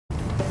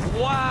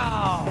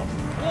Wow!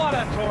 What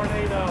a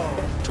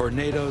tornado!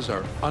 Tornadoes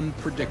are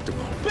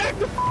unpredictable. Back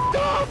the f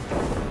up!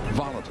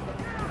 Volatile.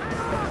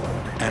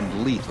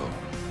 And lethal.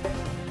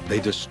 They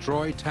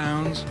destroy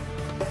towns.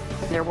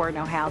 There were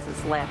no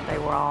houses left. They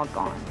were all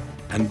gone.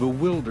 And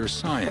bewilder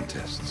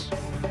scientists.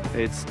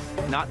 It's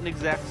not an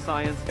exact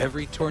science.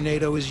 Every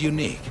tornado is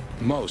unique.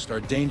 Most are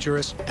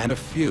dangerous, and a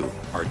few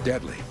are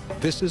deadly.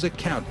 This is a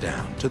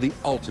countdown to the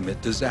ultimate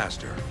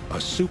disaster.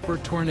 A super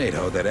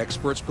tornado that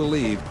experts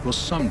believe will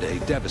someday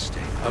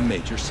devastate a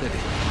major city.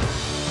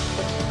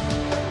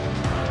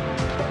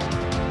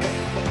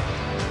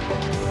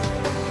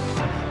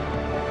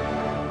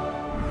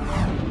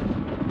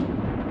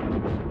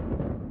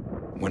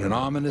 When an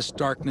ominous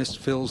darkness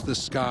fills the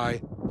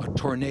sky, a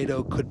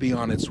tornado could be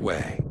on its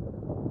way.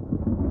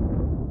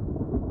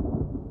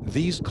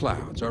 These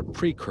clouds are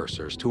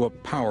precursors to a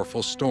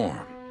powerful storm,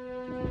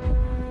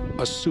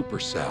 a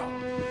supercell.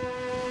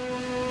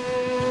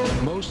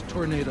 Most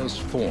tornadoes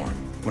form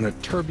when a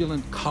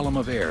turbulent column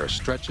of air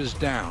stretches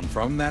down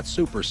from that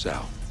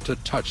supercell to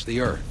touch the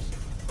Earth.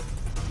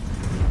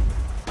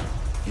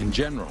 In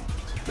general,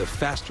 the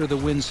faster the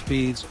wind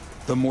speeds,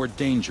 the more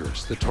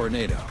dangerous the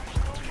tornado.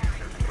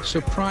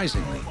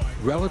 Surprisingly,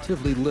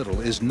 relatively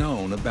little is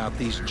known about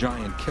these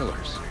giant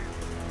killers.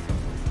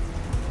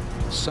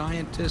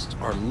 Scientists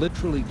are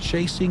literally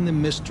chasing the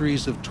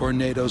mysteries of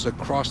tornadoes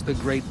across the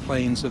Great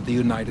Plains of the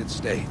United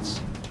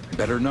States,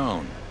 better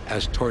known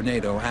as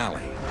Tornado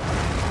Alley.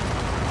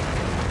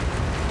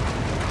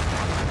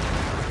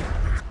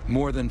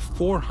 More than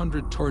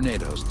 400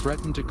 tornadoes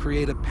threaten to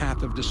create a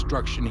path of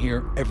destruction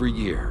here every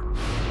year,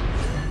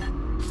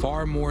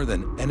 far more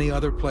than any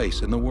other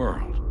place in the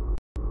world.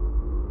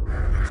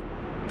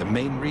 The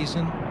main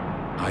reason?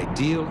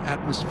 Ideal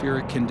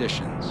atmospheric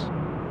conditions.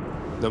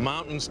 The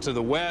mountains to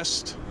the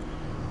west,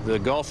 the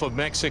Gulf of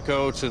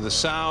Mexico to the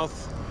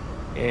south,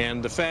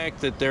 and the fact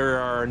that there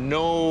are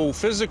no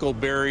physical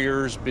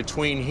barriers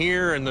between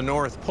here and the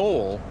North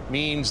Pole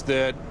means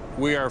that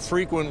we are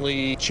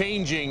frequently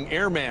changing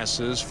air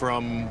masses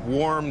from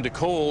warm to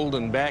cold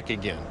and back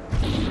again.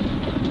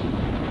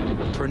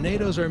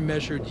 Tornadoes are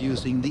measured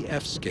using the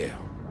F scale.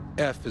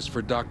 F is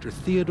for Dr.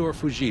 Theodore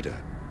Fujita,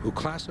 who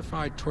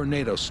classified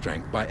tornado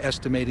strength by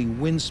estimating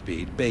wind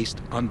speed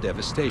based on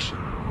devastation.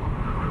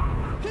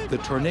 The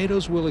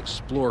tornadoes we'll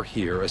explore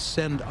here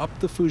ascend up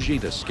the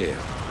Fujita scale,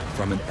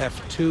 from an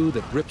F2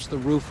 that rips the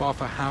roof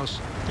off a house.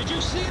 Did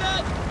you see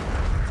that?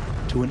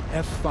 To an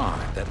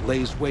F5 that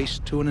lays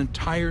waste to an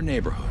entire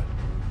neighborhood.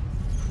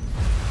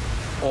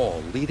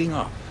 All leading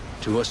up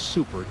to a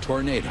super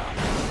tornado,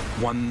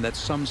 one that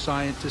some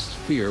scientists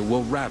fear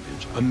will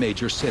ravage a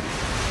major city.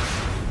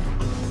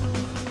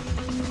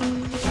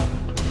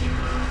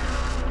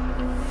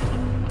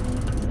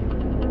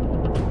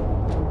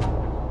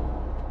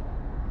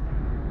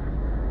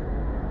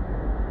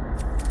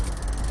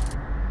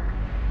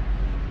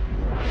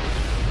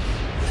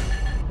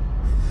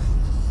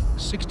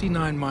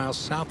 "69 miles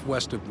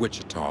southwest of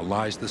Wichita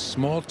lies the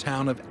small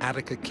town of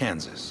Attica,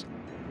 Kansas.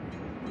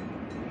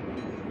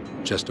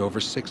 Just over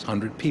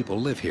 600 people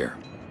live here.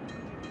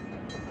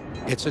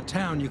 It's a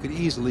town you could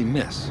easily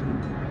miss,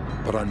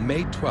 but on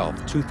May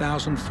 12,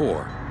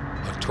 2004,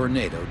 a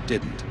tornado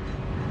didn't.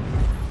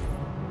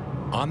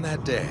 On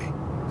that day,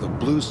 the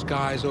blue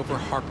skies over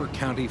Harper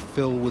County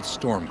fill with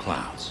storm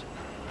clouds.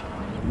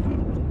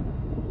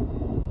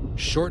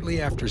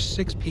 Shortly after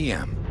 6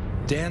 p.m.,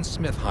 Dan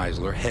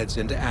Smithheisler heads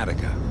into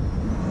Attica.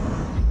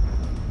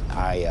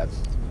 I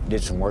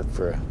did some work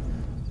for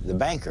the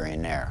banker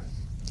in there.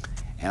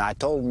 And I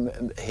told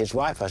his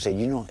wife, I said,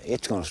 you know,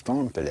 it's going to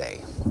storm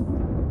today.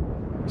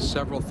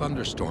 Several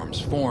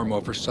thunderstorms form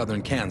over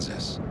southern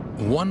Kansas.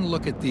 One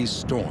look at these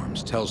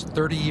storms tells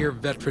 30-year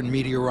veteran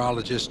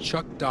meteorologist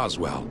Chuck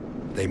Doswell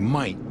they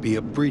might be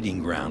a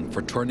breeding ground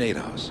for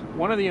tornadoes.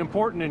 One of the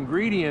important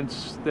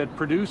ingredients that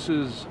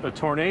produces a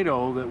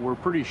tornado that we're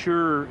pretty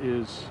sure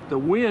is the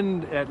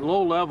wind at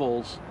low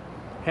levels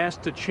has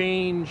to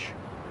change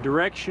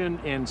direction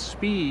and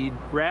speed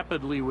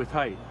rapidly with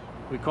height.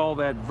 We call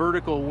that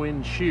vertical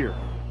wind shear.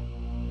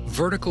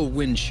 Vertical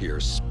wind shear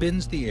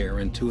spins the air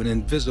into an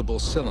invisible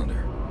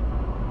cylinder.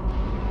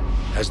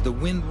 As the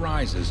wind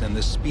rises and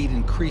the speed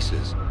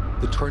increases,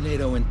 the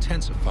tornado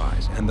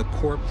intensifies and the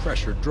core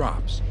pressure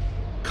drops.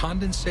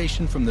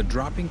 Condensation from the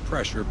dropping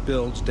pressure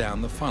builds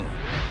down the funnel,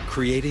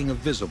 creating a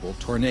visible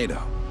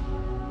tornado.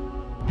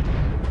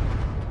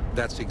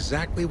 That's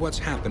exactly what's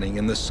happening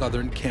in the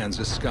southern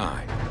Kansas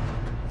sky.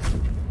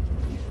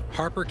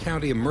 Harper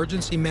County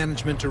Emergency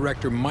Management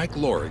Director Mike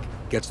Lorig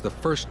gets the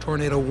first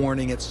tornado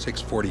warning at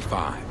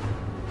 6:45.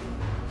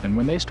 And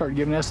when they start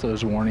giving us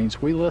those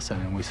warnings, we listen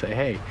and we say,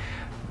 hey,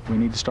 we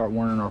need to start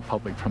warning our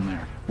public from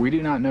there. We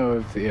do not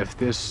know if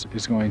this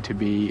is going to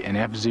be an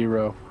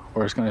F0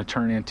 or it's going to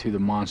turn into the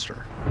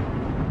monster.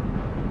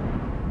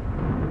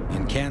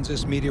 In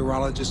Kansas,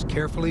 meteorologists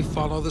carefully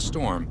follow the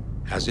storm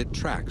as it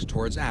tracks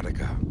towards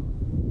Attica.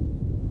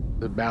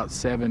 About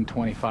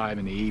 7:25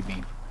 in the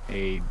evening,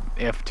 a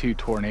F2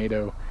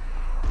 tornado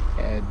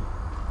had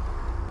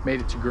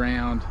made it to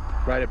ground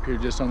right up here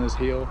just on this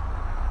hill.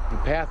 The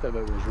path of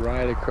it was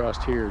right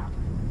across here.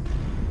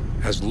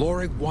 As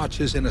Lorig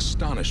watches in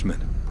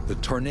astonishment, the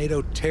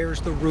tornado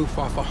tears the roof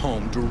off a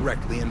home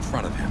directly in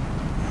front of him.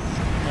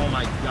 Oh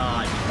my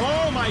God.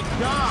 Oh my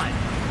God.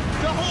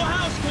 The whole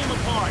house came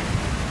apart.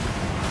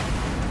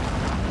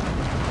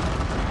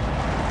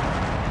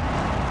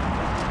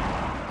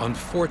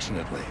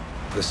 Unfortunately,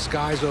 the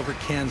skies over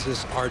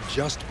Kansas are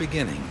just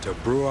beginning to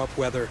brew up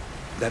weather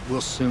that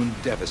will soon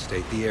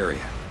devastate the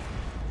area.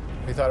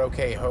 We thought,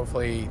 okay,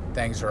 hopefully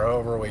things are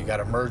over. We got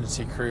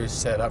emergency crews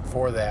set up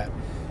for that.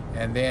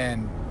 And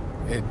then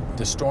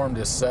the storm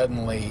just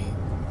suddenly,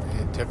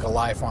 it took a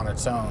life on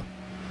its own.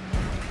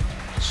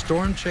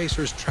 Storm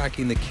chasers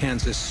tracking the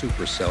Kansas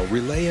supercell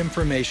relay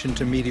information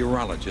to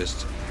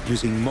meteorologists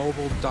using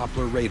mobile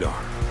Doppler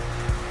radar.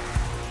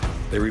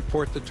 They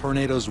report the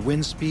tornado's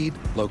wind speed,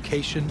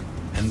 location,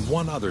 and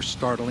one other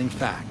startling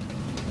fact.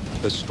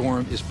 The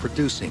storm is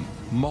producing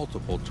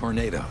multiple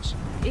tornadoes.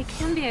 It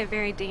can be a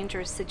very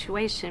dangerous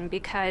situation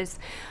because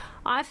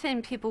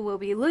often people will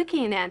be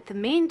looking at the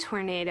main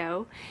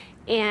tornado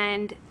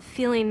and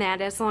feeling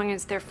that as long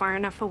as they're far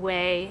enough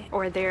away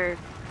or they've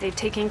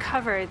taken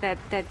cover that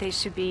they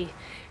should be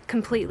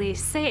completely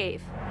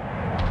safe.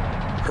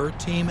 Her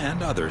team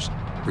and others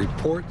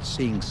report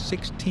seeing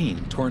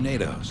 16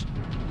 tornadoes.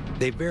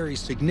 They vary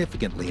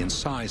significantly in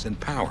size and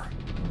power.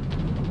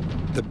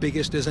 The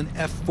biggest is an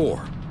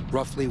F4,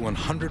 roughly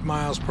 100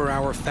 miles per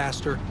hour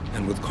faster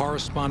and with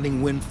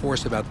corresponding wind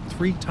force about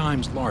 3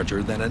 times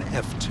larger than an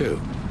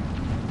F2.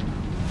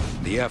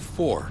 The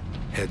F4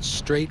 heads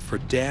straight for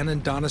Dan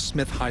and Donna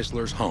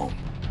Smith-Heisler's home.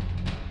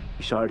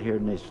 We started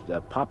hearing this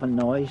popping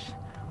noise.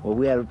 Well,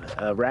 we had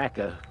a rack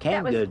of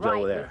canned goods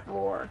over there.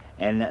 Before.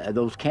 And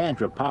those cans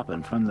were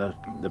popping from the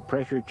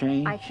pressure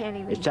change. I can't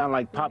even. It sounded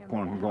like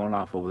popcorn going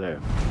off over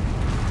there.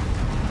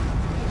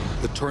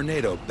 The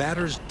tornado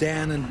batters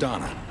Dan and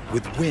Donna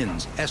with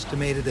winds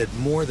estimated at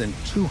more than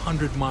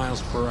 200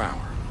 miles per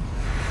hour.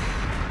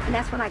 And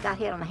that's when I got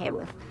hit on the head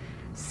with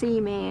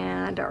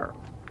cement or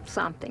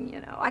something,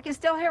 you know. I can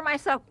still hear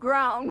myself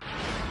groan.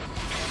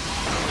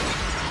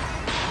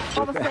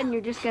 All of a sudden,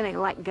 you're just going to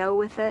let go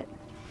with it.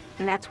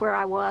 And that's where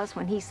I was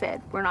when he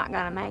said, we're not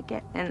going to make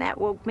it. And that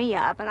woke me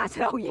up. And I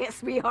said, oh,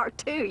 yes, we are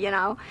too, you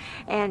know.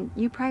 And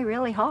you pray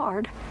really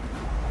hard.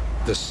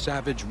 The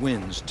savage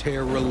winds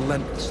tear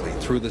relentlessly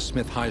through the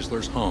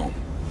Smith-Heisler's home.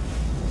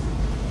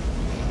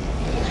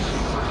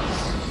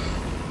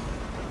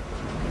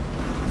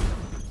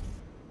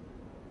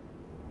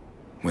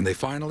 When they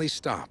finally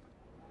stop,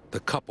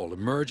 the couple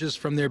emerges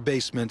from their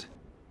basement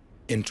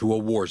into a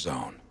war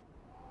zone.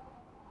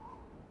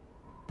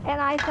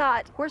 And I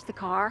thought, where's the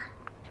car?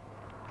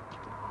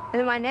 And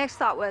then my next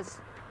thought was,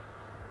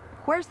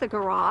 where's the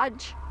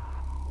garage?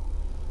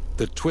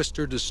 The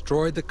twister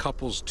destroyed the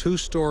couple's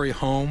 2-story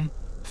home,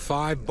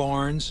 5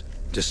 barns,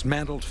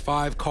 dismantled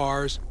 5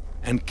 cars,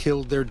 and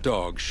killed their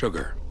dog,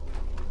 Sugar.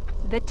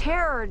 The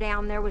terror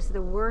down there was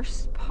the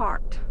worst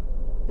part.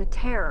 The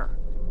terror.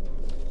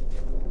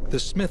 The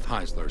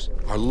Smith-Heislers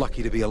are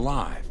lucky to be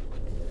alive.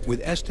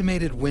 With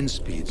estimated wind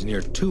speeds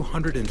near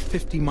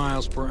 250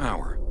 miles per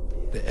hour,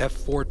 the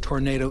F4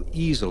 tornado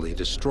easily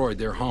destroyed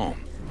their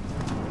home.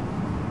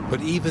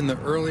 But even the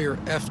earlier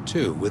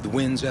F2, with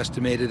winds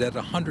estimated at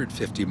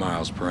 150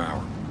 miles per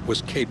hour,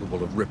 was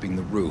capable of ripping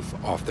the roof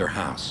off their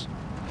house.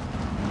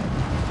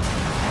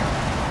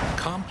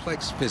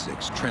 Complex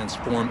physics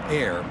transform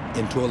air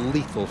into a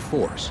lethal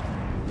force,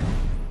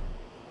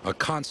 a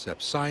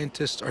concept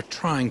scientists are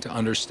trying to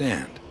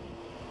understand.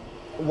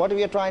 What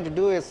we are trying to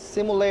do is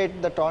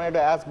simulate the tornado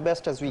as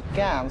best as we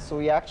can. So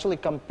we're actually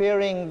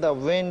comparing the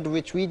wind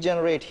which we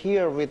generate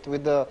here with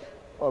the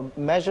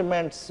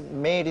measurements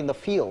made in the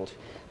field.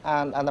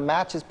 And the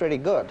match is pretty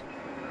good.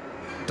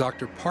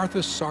 Dr.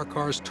 Parthas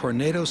Sarkar's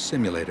tornado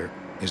simulator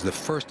is the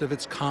first of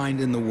its kind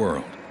in the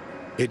world.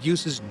 It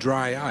uses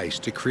dry ice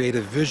to create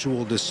a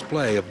visual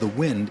display of the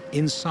wind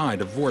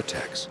inside a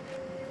vortex.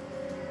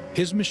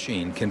 His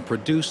machine can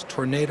produce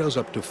tornadoes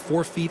up to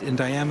 4 feet in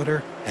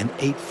diameter and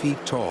 8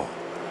 feet tall,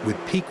 with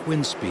peak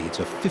wind speeds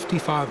of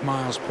 55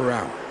 miles per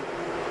hour.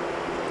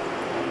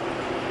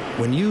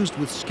 When used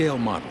with scale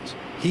models,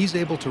 he's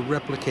able to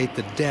replicate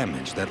the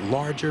damage that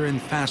larger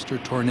and faster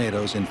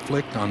tornadoes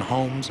inflict on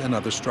homes and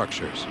other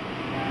structures.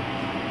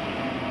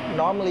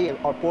 Normally,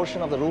 a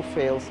portion of the roof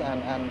fails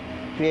and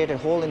create a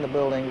hole in the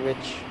building,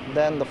 which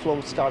then the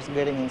flow starts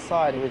getting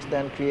inside, which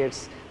then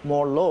creates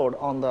more load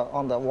on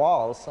the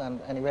walls, and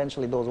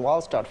eventually those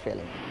walls start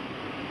failing.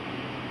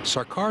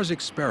 Sarkar's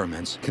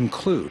experiments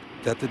conclude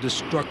that the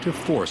destructive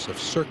force of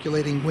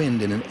circulating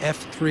wind in an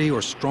F3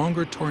 or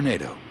stronger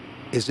tornado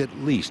is at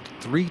least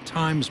 3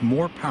 times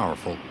more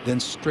powerful than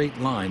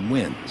straight-line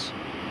winds.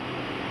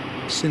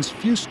 Since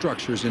few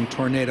structures in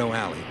Tornado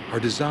Alley are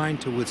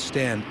designed to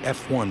withstand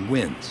F1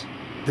 winds,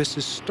 this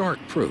is stark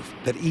proof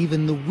that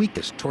even the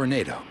weakest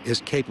tornado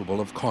is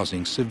capable of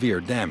causing severe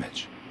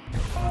damage.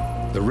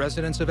 The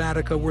residents of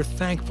Attica were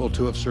thankful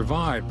to have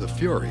survived the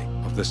fury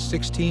of the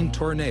 16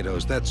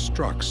 tornadoes that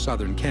struck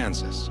southern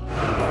Kansas.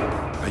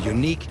 A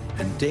unique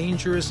and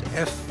dangerous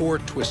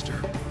F4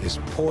 twister is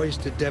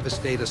poised to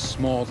devastate a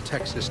small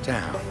Texas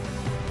town.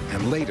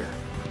 And later,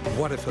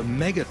 what if a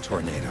mega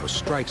tornado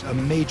strikes a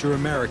major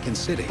American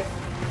city?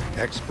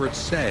 Experts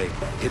say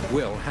it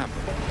will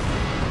happen.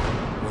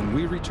 When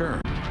we return,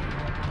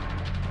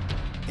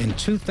 in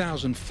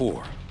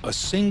 2004, a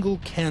single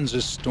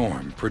Kansas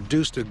storm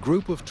produced a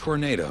group of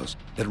tornadoes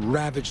that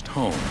ravaged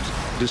homes,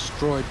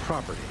 destroyed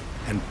property,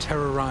 and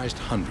terrorized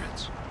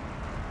hundreds.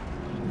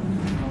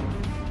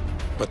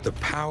 But the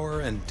power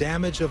and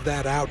damage of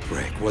that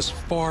outbreak was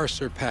far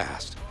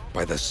surpassed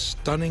by the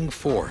stunning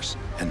force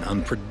and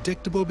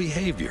unpredictable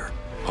behavior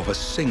of a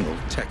single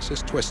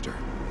Texas twister.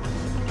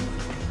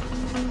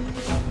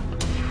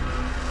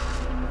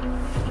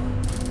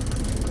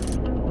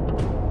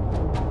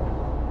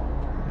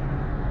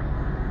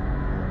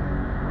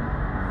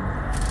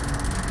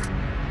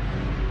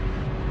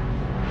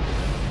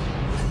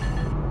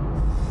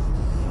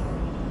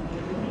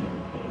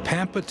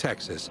 Pampa,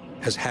 Texas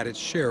has had its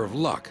share of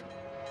luck.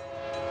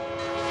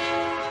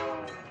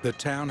 The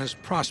town has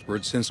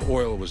prospered since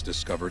oil was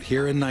discovered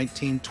here in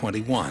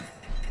 1921.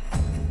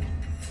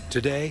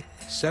 Today,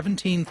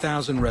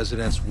 17,000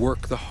 residents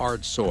work the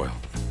hard soil,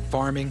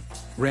 farming,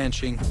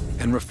 ranching,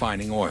 and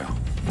refining oil.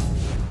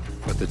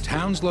 But the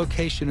town's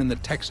location in the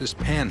Texas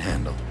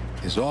Panhandle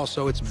is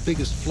also its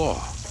biggest flaw.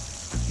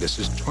 This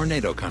is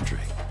tornado country.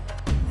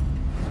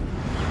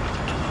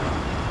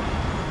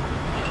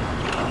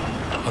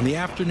 On the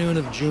afternoon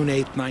of June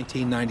 8,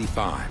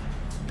 1995,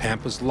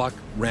 Pampa's luck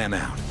ran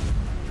out.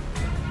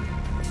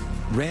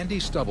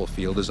 Randy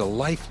Stubblefield is a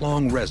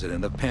lifelong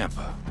resident of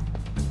Pampa.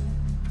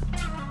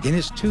 In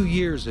his 2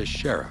 years as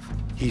sheriff,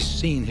 he's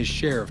seen his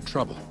share of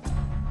trouble.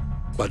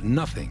 But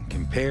nothing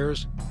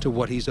compares to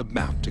what he's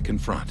about to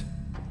confront.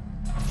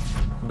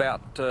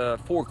 About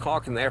 4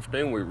 o'clock in the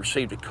afternoon, we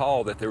received a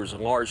call that there was a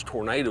large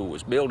tornado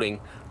was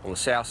building on the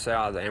south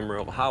side of the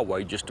Amarillo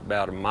Highway, just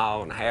about 1.5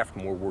 miles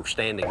from where we're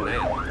standing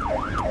now.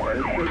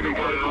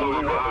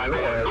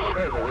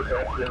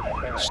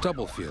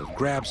 Stubblefield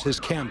grabs his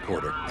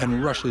camcorder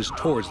and rushes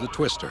towards the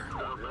twister.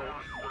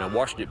 I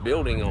watched it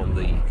building on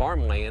the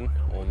farmland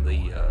on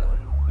the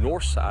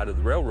north side of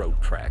the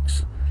railroad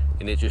tracks,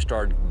 and it just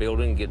started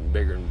building, getting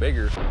bigger and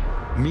bigger.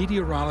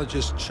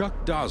 Meteorologist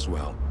Chuck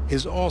Doswell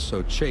is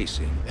also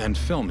chasing and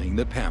filming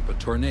the Pampa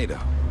tornado.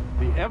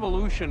 The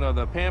evolution of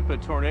the Pampa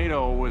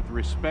tornado with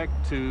respect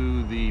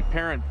to the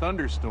parent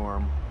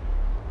thunderstorm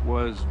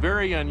was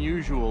very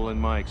unusual in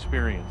my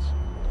experience.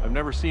 I've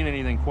never seen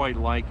anything quite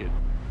like it.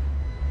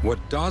 What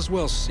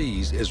Doswell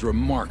sees is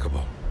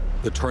remarkable.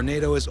 The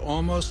tornado is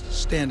almost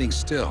standing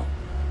still.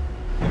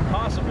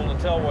 Impossible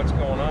to tell what's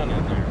going on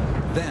in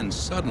there. Then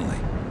suddenly,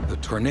 the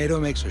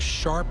tornado makes a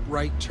sharp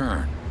right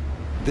turn.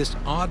 This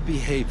odd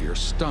behavior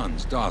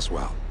stuns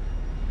Doswell.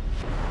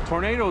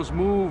 Tornadoes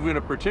move in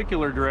a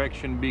particular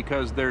direction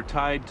because they're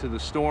tied to the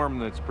storm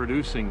that's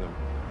producing them.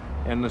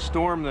 And the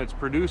storm that's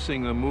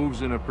producing them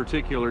moves in a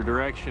particular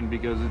direction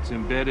because it's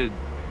embedded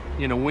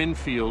in a wind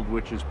field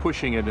which is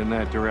pushing it in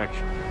that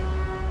direction.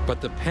 But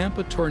the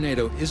Pampa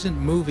tornado isn't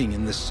moving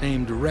in the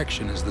same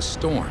direction as the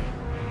storm.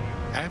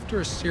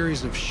 After a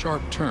series of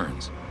sharp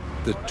turns,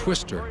 the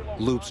twister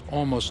loops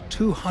almost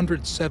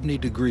 270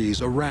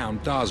 degrees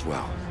around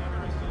Doswell.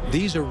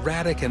 These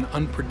erratic and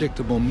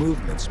unpredictable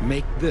movements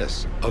make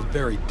this a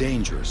very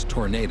dangerous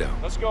tornado.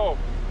 Let's go.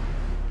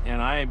 And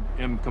I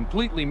am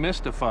completely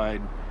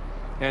mystified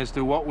as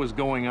to what was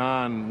going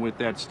on with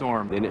that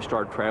storm. Then it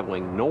started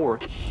traveling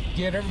north.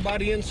 Get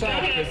everybody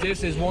inside, because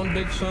this is one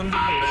big son of a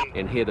bitch.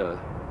 And hit a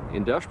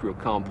industrial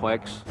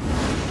complex.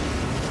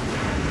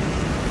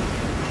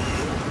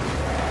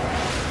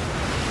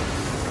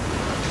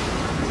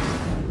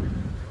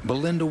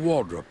 Belinda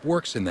Waldrop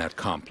works in that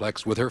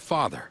complex with her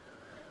father.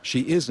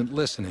 She isn't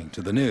listening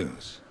to the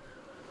news.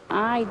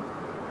 I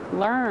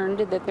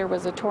learned that there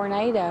was a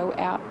tornado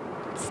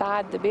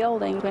outside the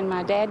building when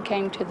my dad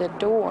came to the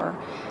door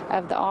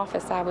of the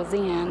office I was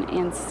in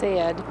and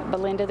said,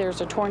 "Belinda,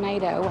 there's a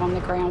tornado on the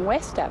ground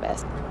west of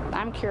us."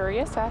 I'm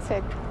curious. I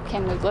said,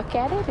 "Can we look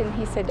at it?" And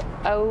he said,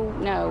 "Oh,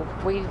 no,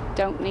 we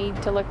don't need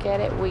to look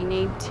at it. We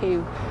need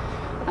to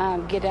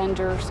get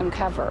under some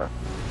cover."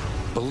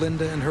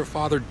 Belinda and her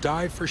father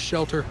dive for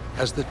shelter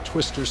as the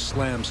twister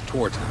slams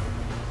towards them.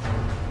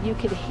 You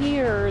could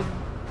hear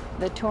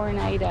the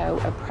tornado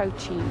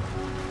approaching.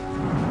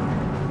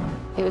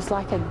 It was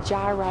like a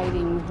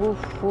gyrating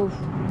woof, woof,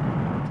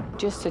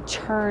 just a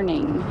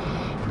churning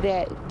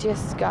that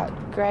just got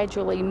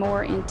gradually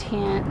more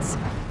intense,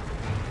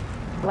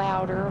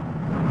 louder.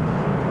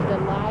 The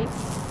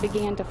lights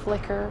began to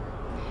flicker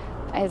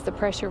as the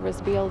pressure was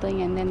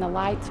building, and then the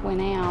lights went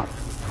out.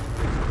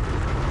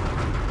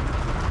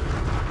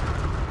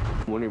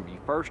 Whenever you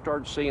first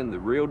started seeing the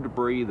real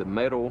debris, the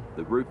metal,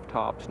 the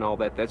rooftops and all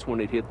that, that's when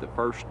it hit the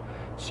first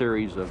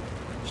series of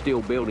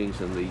steel buildings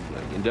in the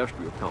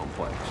industrial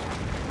complex.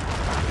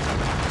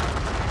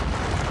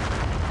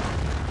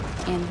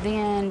 and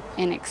then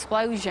an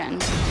explosion.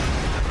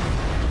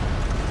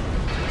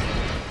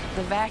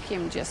 The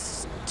vacuum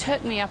just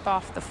took me up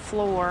off the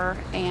floor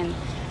and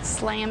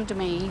slammed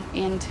me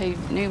into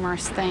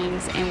numerous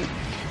things and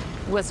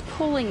was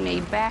pulling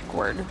me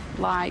backward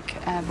like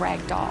a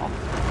rag doll.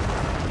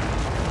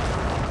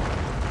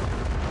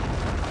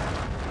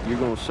 You're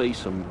going to see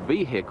some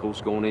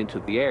vehicles going into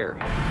the air,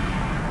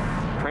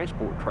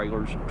 transport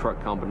trailers and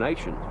truck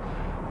combinations.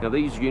 Now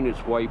these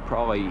units weigh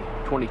probably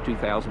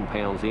 22,000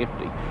 pounds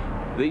empty.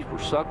 These were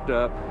sucked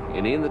up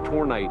and in the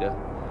tornado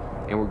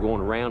and were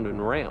going around and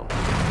around.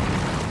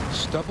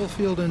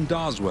 Stubblefield and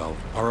Doswell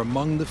are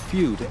among the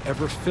few to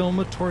ever film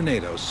a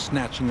tornado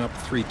snatching up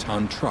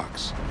 3-ton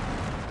trucks.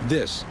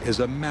 This is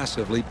a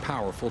massively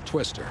powerful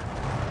twister,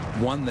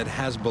 one that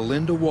has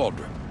Belinda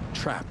Waldron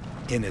trapped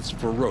in its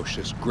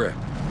ferocious grip.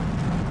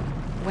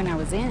 When I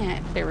was in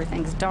it,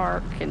 everything's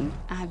dark, and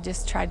I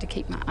just tried to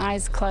keep my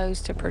eyes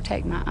closed to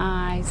protect my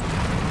eyes.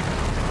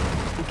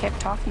 I kept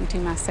talking to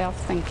myself,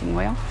 thinking,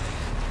 well,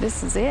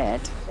 this is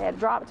it. It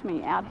dropped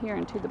me out here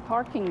into the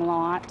parking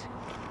lot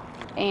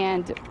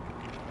and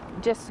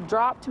just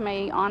dropped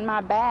me on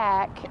my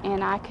back,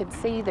 and I could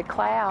see the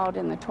cloud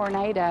and the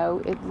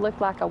tornado. It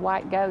looked like a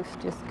white ghost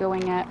just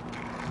going up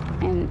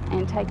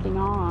and taking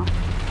off.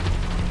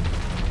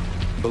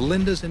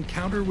 Belinda's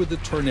encounter with the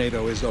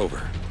tornado is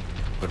over,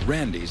 but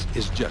Randy's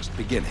is just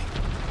beginning.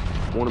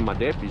 One of my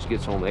deputies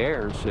gets on the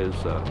air and says,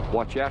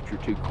 watch out,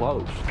 you're too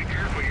close. Be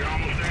careful, you're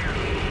almost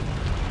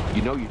there.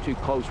 You know you're too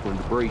close when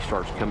debris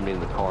starts coming in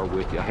the car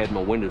with you. I had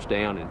my windows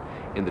down,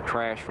 and the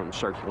trash from the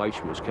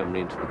circulation was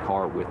coming into the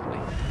car with me.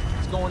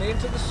 It's going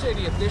into the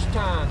city at this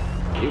time.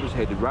 It was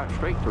headed right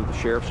straight for the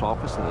sheriff's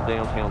office in the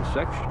downtown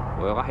section.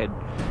 Well, I had,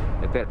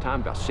 at that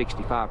time, about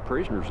 65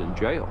 prisoners in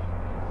jail.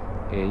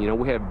 And, you know,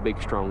 we had a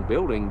big, strong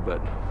building,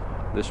 but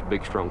this is a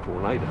big, strong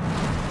tornado.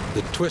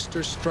 The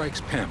twister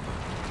strikes Pampa,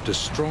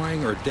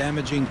 destroying or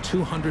damaging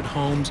 200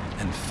 homes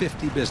and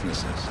 50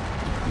 businesses.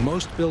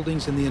 Most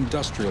buildings in the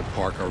industrial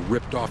park are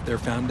ripped off their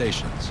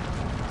foundations.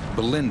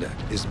 Belinda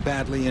is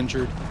badly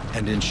injured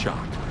and in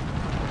shock.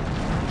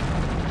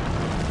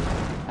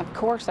 Of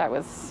course, I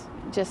was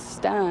just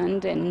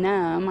stunned and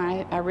numb.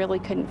 I really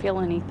couldn't feel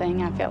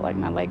anything. I felt like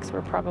my legs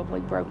were probably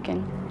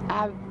broken.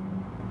 I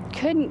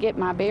couldn't get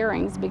my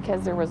bearings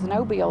because there was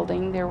no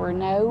building. There were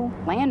no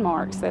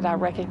landmarks that I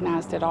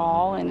recognized at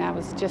all, and I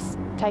was just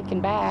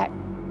taken back.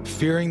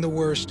 Fearing the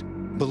worst,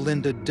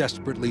 Belinda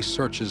desperately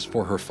searches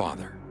for her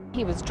father.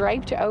 He was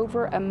draped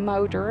over a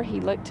motor. He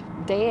looked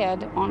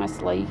dead,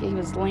 honestly. He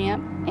was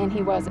limp, and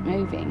he wasn't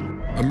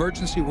moving.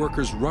 Emergency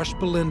workers rush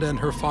Belinda and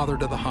her father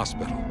to the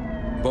hospital.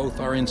 Both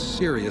are in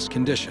serious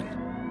condition.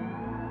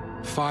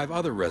 5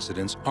 other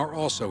residents are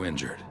also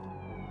injured.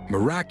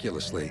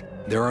 Miraculously,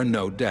 there are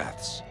no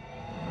deaths.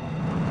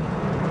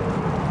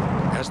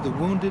 As the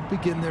wounded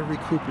begin their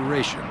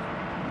recuperation,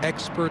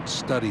 experts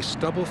study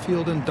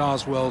Stubblefield and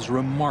Doswell's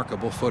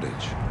remarkable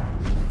footage.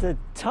 To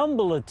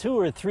tumble a 2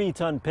 or 3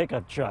 ton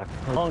pickup truck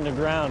along the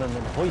ground and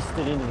then hoist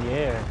it into the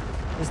air,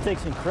 this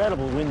takes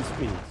incredible wind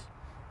speeds,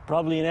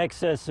 probably in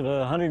excess of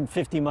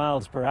 150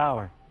 miles per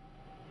hour.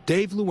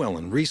 Dave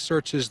Llewellyn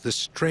researches the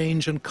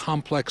strange and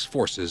complex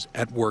forces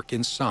at work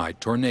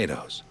inside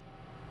tornadoes.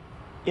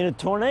 In a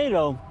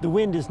tornado, the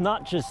wind is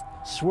not just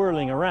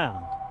swirling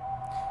around.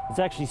 It's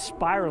actually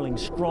spiraling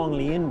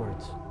strongly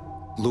inwards.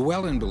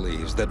 Llewellyn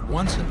believes that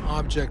once an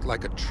object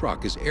like a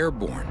truck is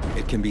airborne,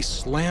 it can be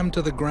slammed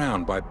to the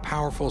ground by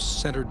powerful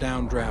center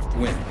downdraft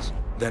winds,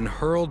 then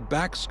hurled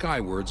back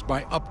skywards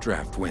by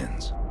updraft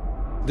winds.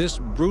 This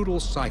brutal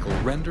cycle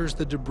renders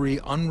the debris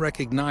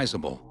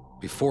unrecognizable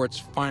before it's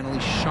finally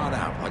shot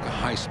out like a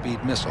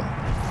high-speed missile.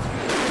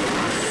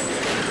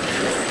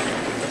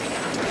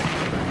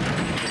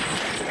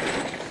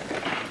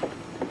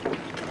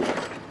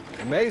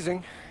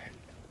 Amazing.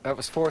 That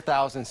was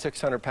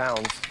 4,600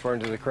 pounds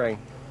according to the crane.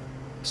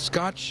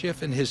 Scott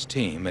Schiff and his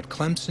team at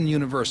Clemson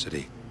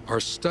University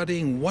are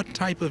studying what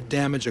type of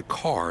damage a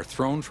car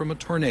thrown from a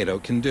tornado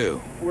can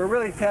do. We're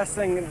really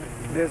testing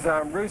this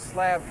roof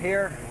slab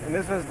here, and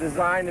this was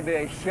designed to be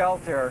a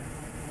shelter.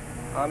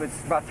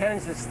 It's about 10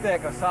 inches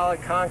thick of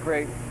solid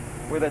concrete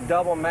with a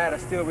double mat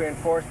of steel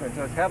reinforcement,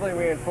 so it's heavily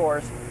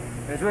reinforced.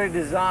 And it's really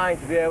designed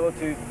to be able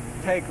to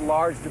take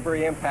large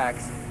debris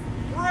impacts.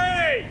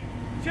 3,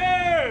 2,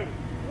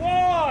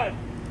 1,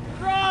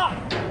 drop!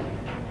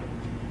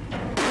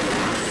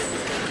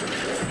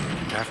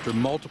 After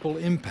multiple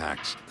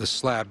impacts, the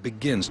slab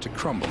begins to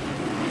crumble.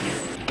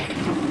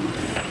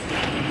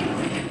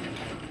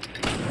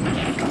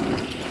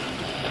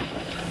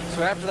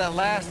 So after that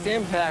last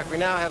impact, we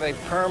now have a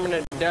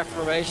permanent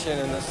deformation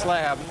in the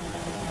slab.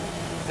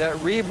 That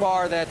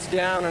rebar that's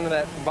down under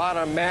that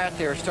bottom mat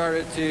there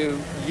started to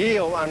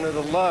yield under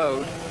the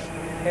load.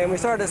 And we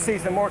started to see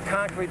some more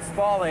concrete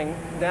falling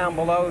down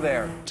below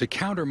there. To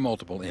counter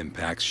multiple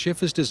impacts,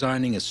 Schiff is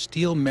designing a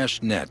steel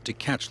mesh net to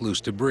catch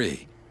loose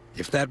debris.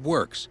 If that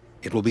works,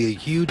 it will be a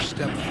huge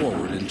step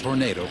forward in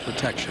tornado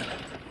protection.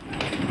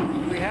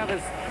 We have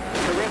this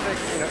terrific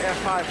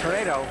F5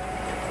 tornado.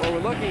 What we're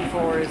looking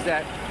for is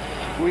that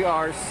We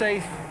are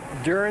safe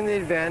during the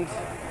event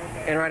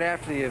and right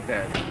after the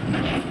event.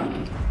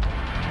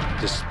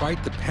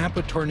 Despite the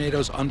Pampa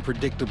tornado's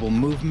unpredictable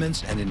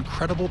movements and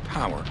incredible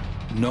power,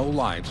 no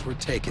lives were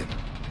taken.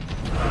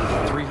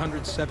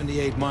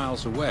 378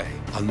 miles away,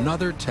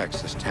 another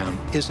Texas town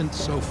isn't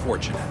so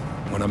fortunate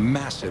when a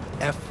massive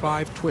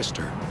F5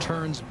 twister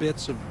turns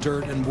bits of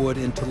dirt and wood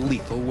into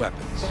lethal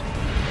weapons.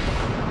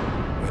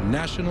 When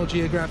National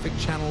Geographic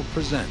Channel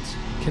Presents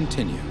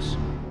continues.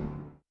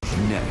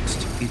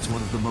 Next, it's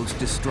one of the most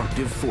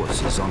destructive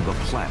forces on the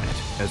planet,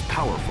 as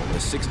powerful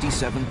as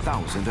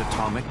 67,000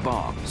 atomic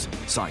bombs.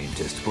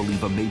 Scientists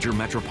believe a major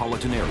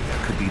metropolitan area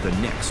could be the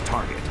next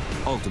target.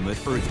 Ultimate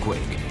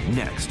earthquake,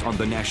 next on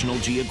the National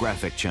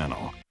Geographic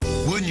Channel.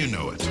 Wouldn't you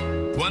know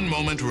it? One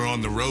moment we're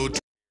on the road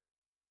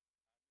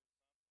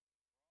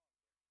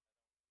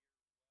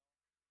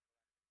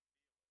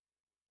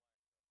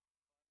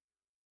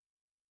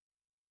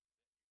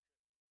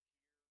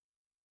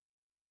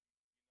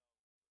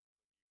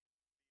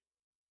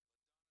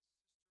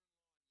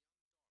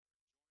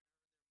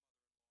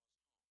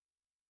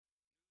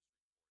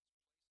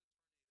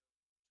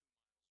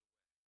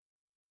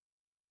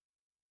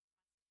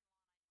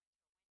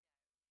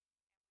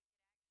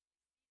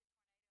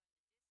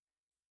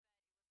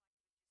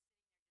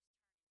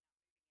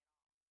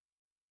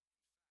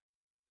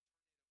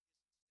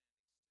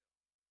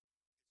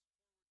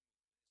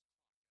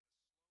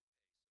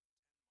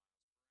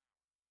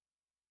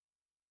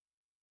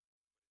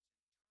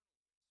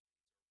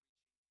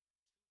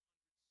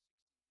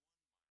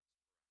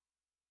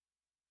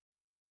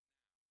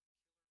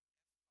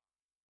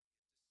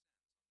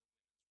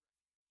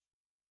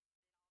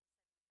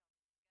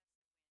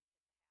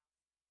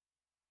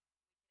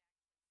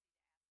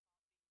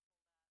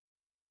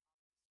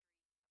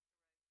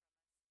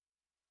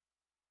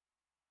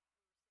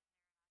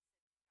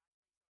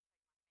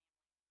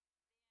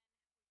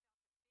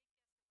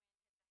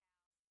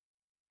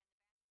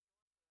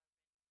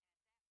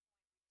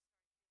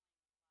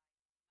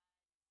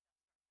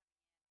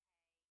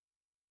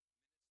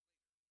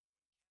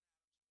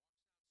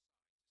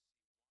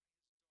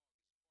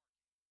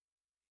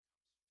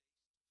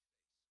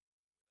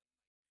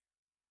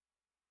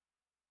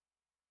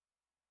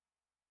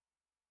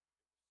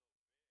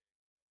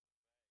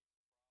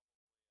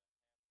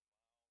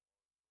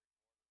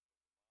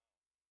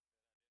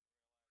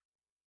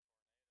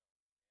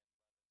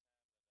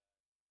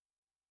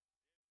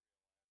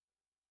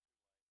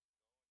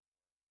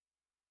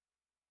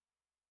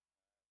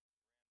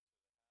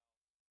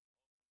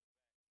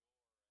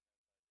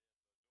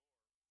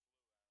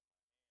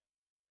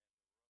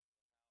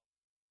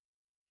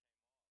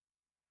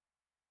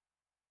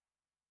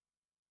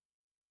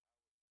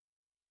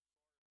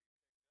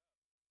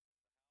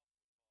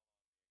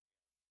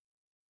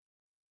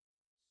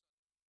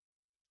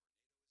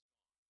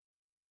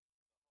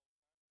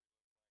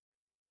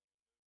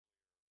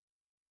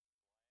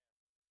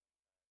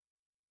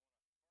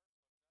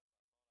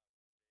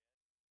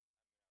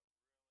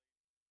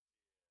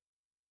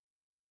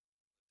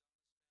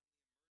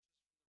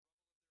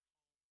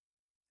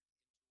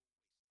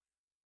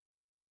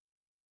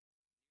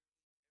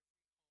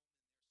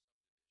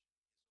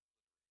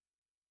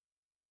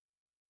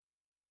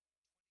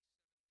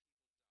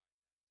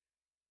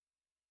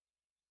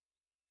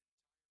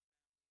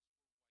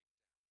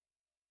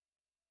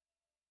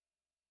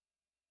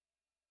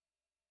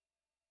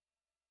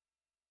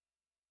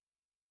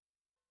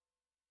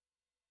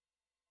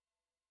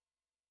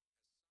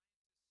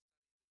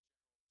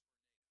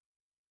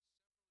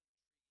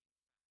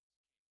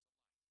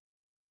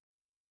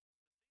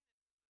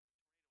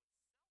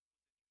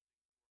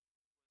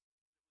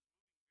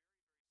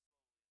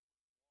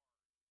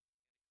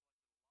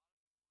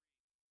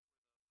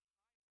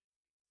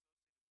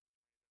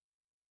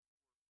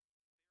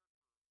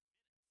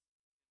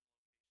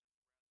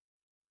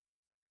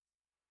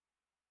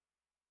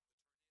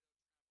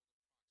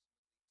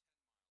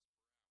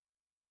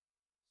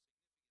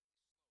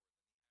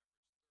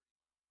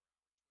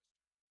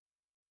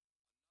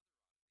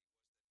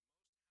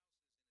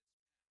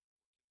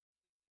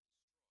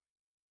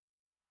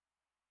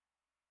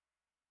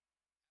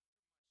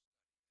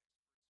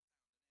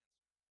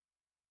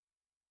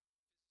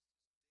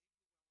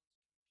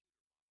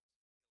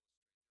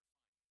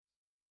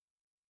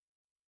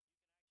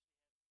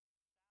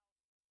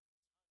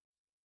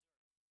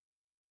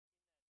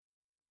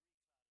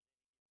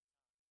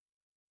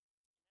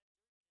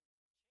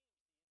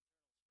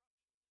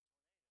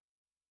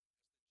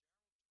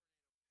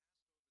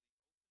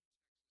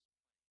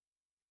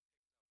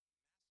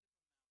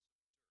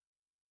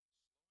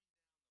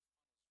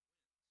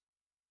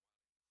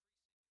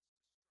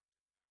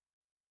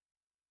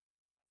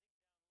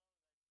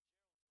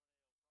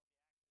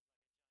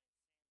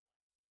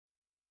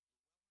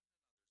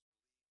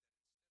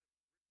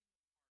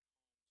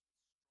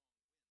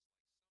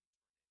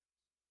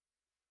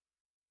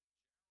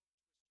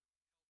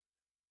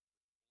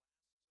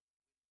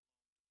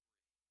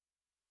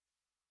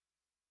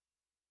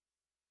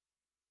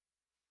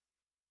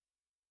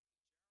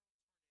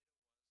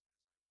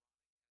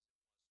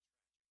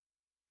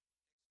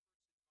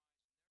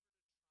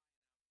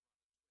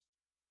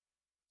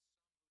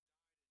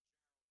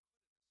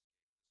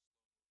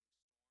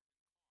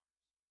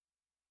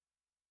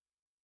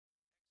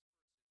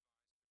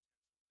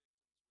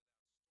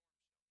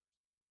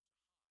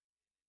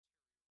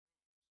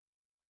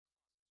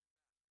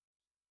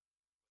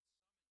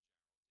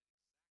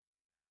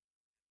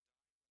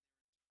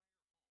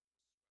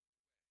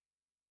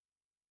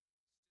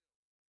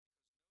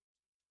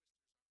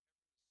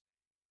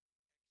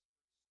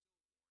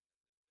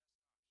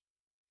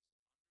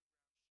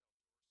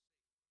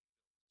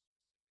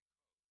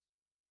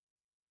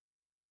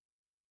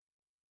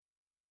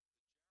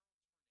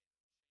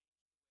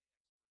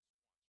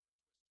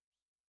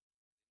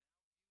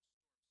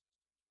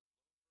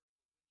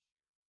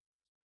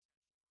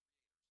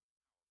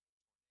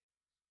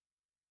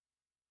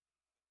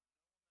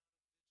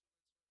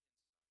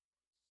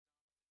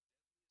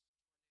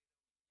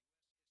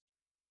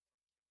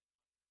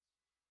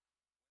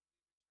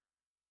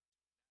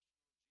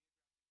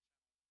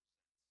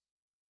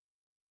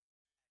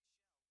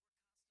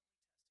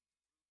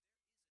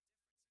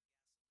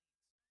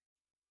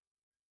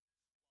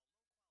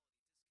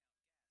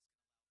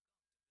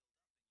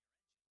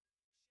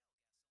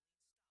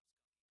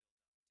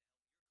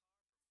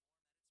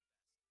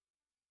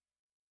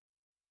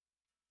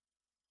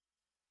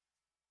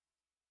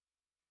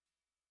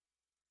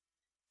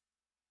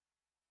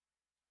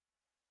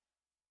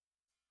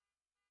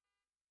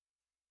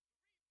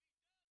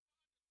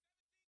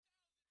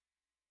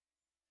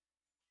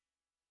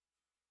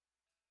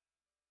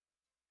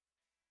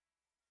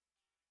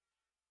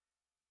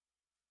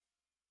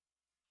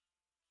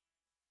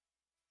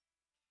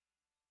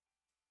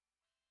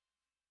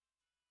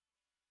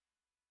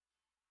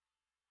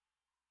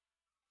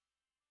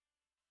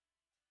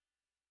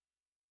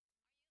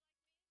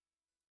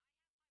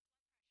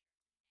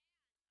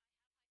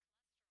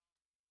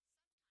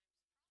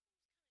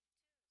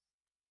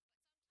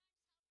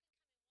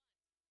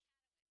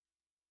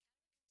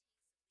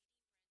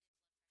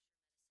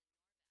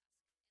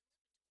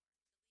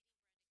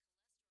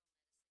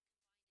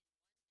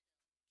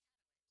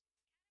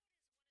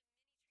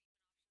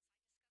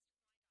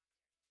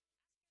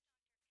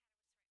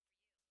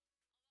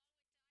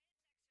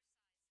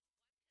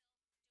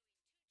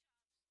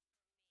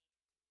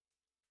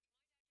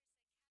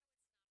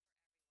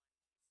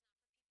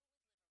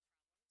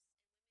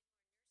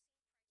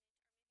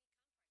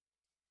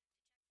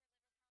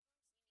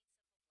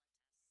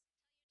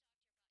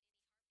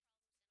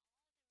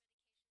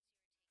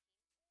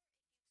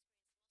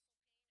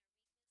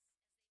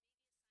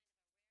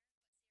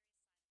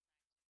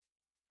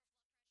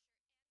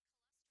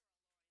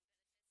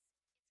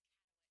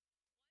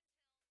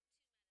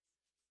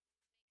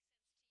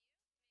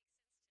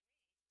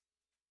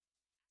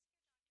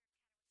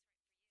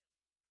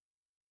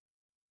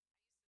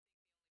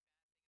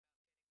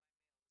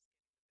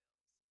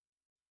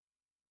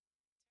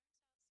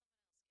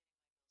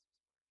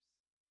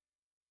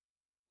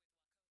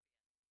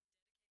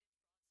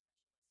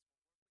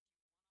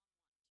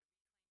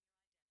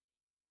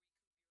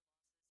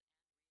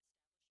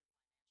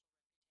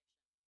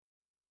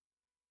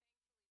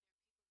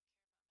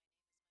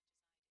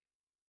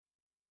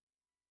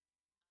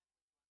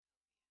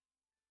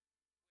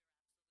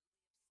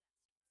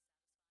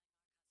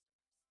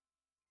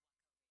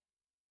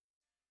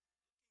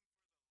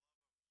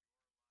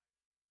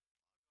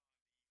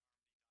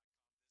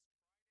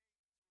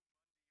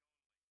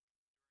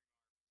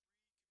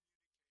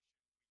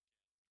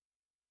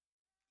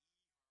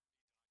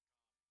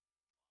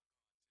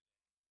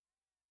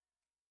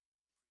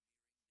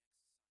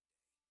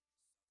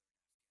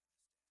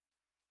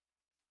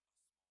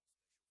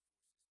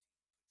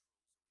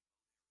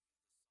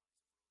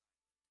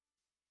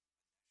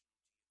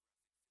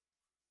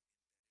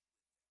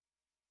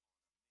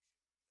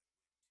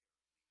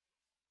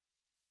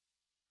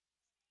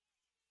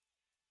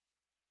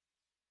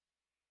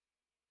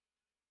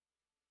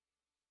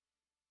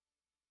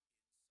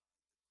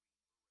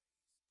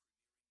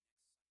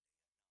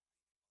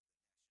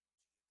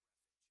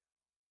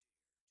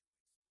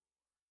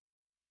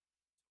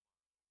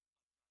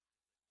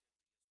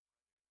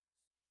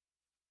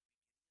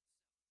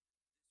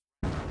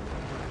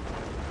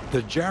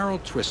The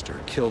Gerald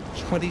Twister killed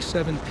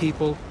 27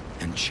 people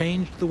and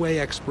changed the way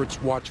experts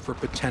watch for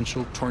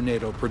potential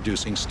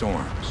tornado-producing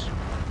storms.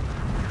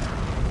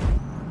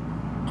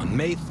 On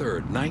May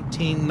 3rd,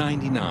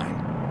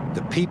 1999,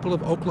 the people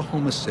of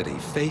Oklahoma City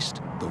faced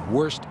the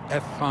worst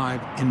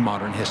F5 in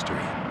modern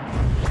history.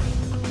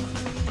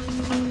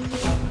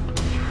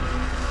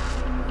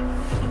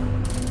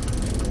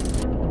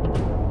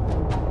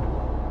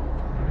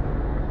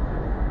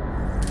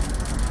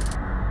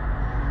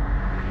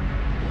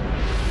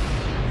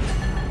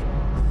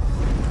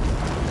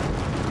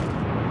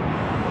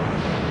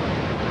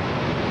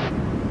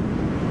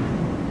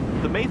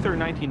 The May 3rd,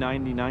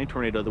 1999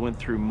 tornado that went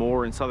through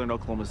Moore in southern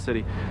Oklahoma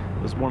City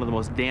was one of the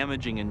most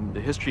damaging in the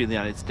history of the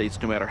United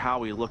States, no matter how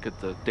we look at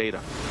the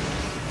data.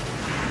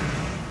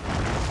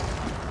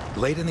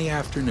 Late in the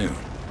afternoon,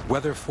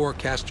 weather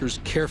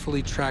forecasters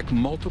carefully track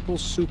multiple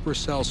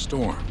supercell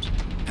storms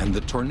and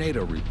the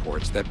tornado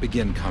reports that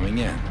begin coming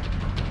in.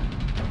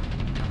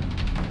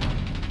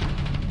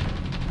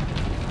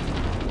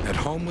 At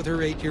home with her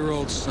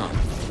 8-year-old son,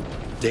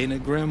 Dana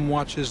Grimm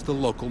watches the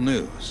local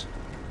news.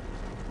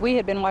 We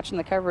had been watching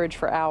the coverage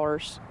for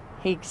hours.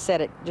 He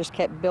said it just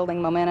kept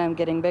building momentum,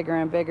 getting bigger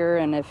and bigger,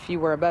 and if you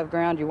were above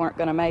ground, you weren't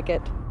going to make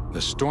it.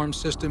 The storm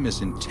system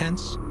is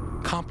intense,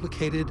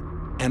 complicated,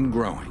 and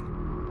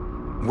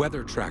growing.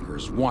 Weather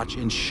trackers watch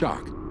in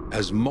shock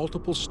as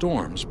multiple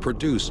storms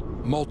produce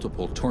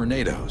multiple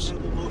tornadoes.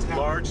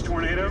 Large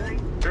tornado,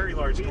 very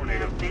large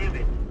tornado.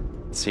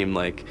 It seemed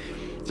like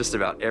just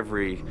about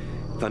every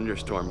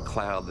thunderstorm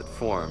cloud that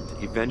formed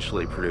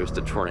eventually produced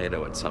a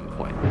tornado at some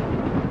point.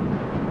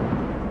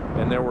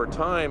 And there were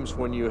times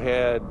when you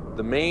had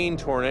the main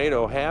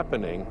tornado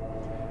happening,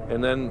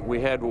 and then we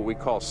had what we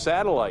call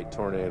satellite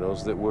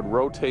tornadoes that would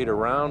rotate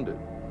around it.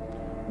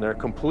 And they're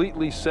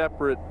completely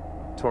separate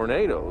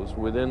tornadoes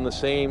within the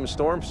same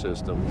storm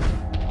system.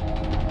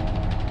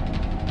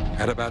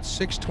 At about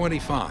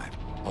 6:25,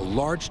 a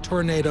large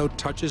tornado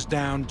touches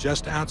down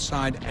just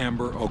outside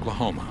Amber,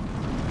 Oklahoma.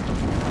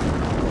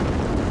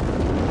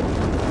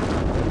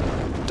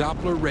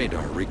 Doppler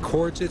radar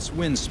records its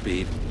wind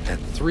speed at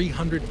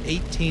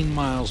 318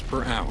 miles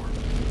per hour,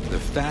 the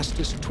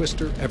fastest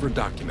twister ever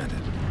documented.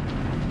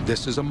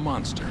 This is a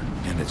monster,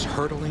 and it's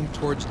hurtling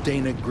towards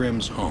Dana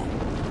Grimm's home.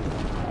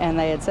 And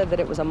they had said that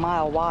it was a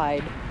mile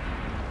wide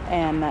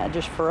and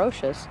just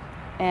ferocious,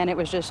 and it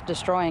was just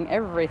destroying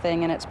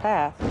everything in its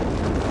path.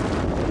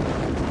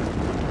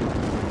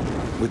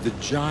 With the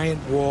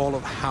giant wall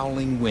of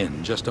howling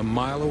wind just a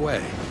mile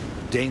away,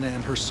 Dana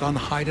and her son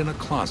hide in a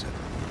closet.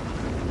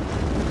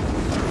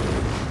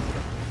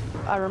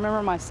 I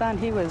remember my son,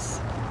 he was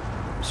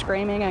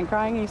screaming and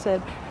crying. He said,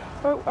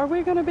 are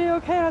we going to be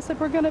okay? I said,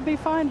 we're going to be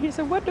fine. He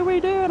said, what do we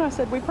do? And I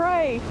said, we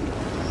pray.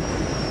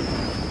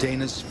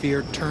 Dana's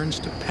fear turns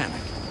to panic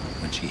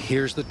when she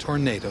hears the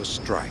tornado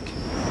strike.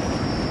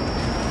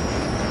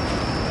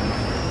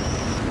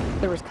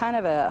 There was kind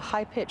of a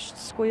high-pitched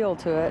squeal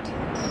to it.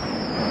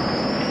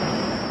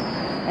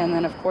 And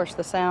then, of course,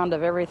 the sound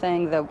of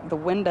everything, the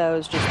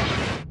windows just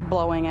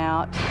blowing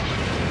out.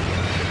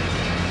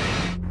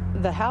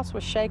 The house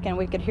was shaking.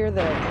 We could hear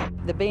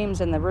the beams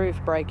in the roof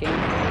breaking.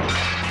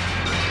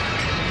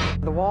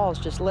 The walls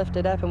just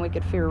lifted up, and we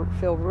could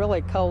feel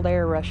really cold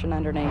air rushing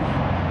underneath.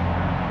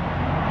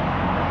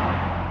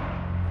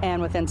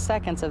 And within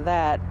seconds of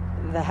that,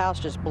 the house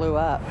just blew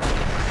up.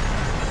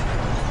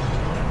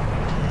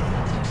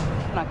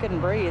 And I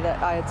couldn't breathe.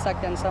 I had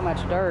sucked in so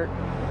much dirt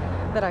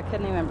that I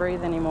couldn't even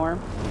breathe anymore.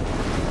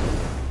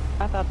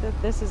 I thought,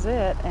 this is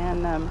it.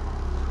 And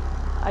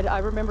I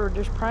remember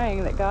just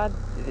praying that, God,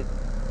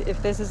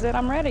 if this is it,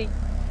 I'm ready.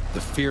 The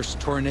fierce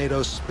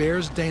tornado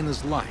spares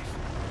Dana's life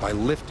by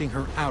lifting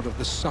her out of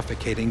the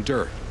suffocating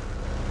dirt.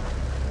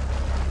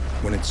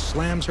 When it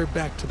slams her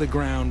back to the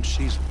ground,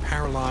 she's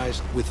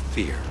paralyzed with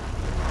fear.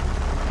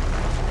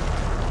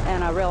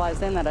 And I realized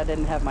then that I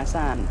didn't have my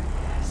son.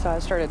 So I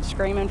started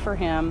screaming for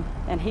him,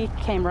 and he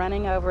came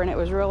running over, and it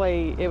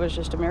was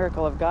just a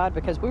miracle of God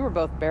because we were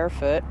both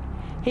barefoot.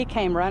 He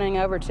came running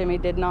over to me,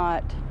 did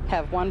not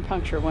have one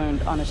puncture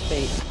wound on his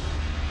feet.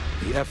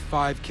 The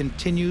F5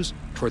 continues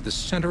toward the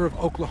center of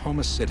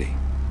Oklahoma City,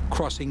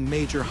 crossing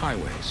major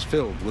highways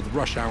filled with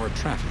rush hour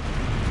traffic.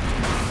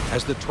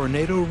 As the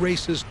tornado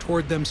races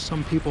toward them,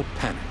 some people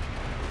panic.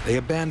 They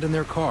abandon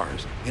their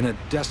cars in a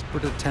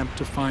desperate attempt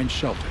to find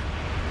shelter.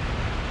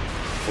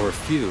 For a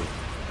few,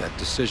 that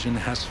decision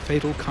has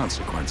fatal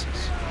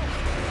consequences.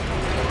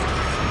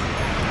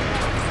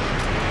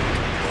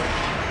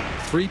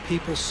 3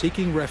 people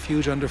seeking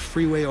refuge under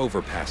freeway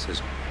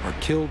overpasses are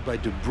killed by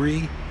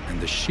debris and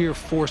the sheer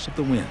force of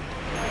the wind.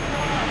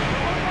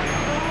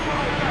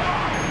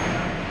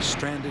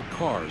 Stranded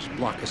cars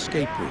block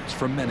escape routes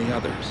for many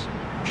others.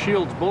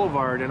 Shields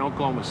Boulevard in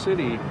Oklahoma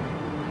City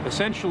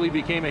essentially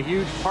became a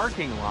huge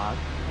parking lot,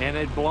 and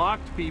it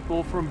blocked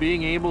people from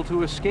being able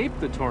to escape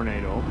the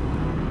tornado.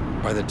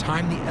 By the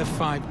time the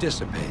F5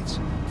 dissipates,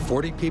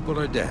 40 people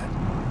are dead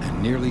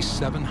and nearly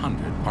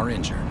 700 are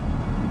injured.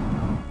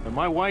 And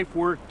my wife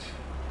worked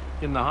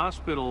in the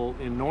hospital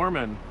in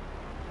Norman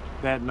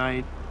that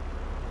night,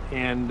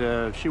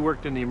 and she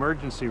worked in the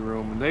emergency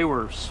room, and they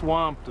were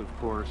swamped, of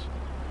course.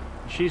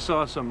 She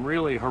saw some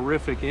really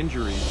horrific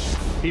injuries.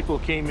 People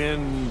came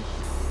in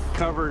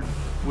covered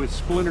with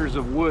splinters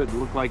of wood,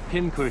 looked like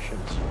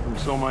pincushions from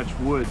so much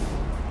wood.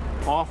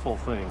 Awful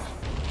things.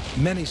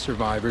 Many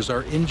survivors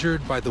are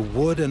injured by the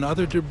wood and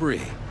other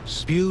debris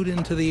spewed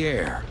into the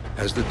air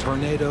as the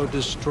tornado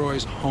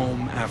destroys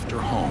home after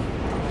home.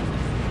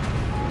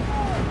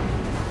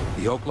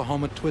 The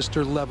Oklahoma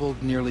twister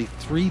leveled nearly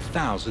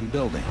 3,000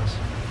 buildings.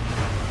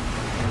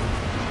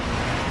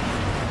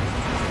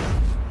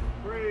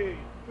 3,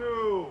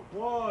 2,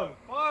 1,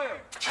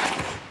 fire!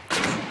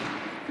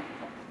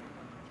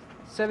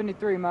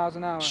 73 miles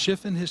an hour.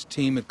 Schiff and his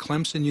team at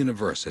Clemson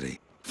University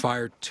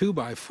fired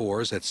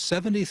 2x4s at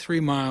 73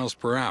 miles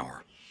per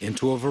hour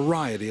into a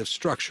variety of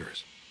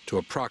structures to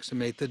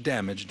approximate the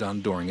damage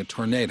done during a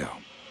tornado.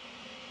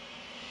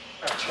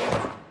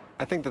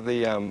 I think that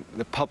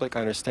the public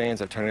understands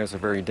that tornadoes are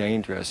very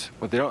dangerous.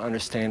 What they don't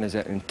understand is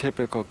that in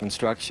typical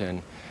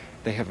construction,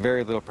 they have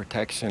very little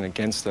protection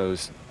against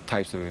those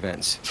types of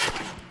events.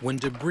 When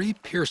debris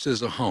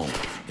pierces a home,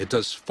 it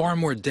does far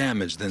more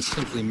damage than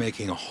simply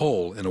making a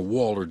hole in a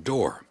wall or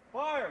door.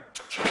 Fire!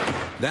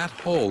 That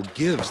hole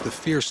gives the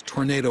fierce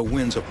tornado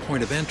winds a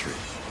point of entry.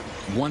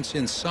 Once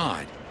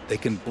inside, they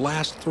can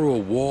blast through a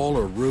wall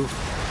or roof,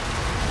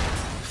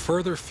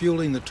 further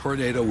fueling the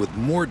tornado with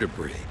more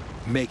debris,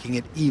 making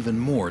it even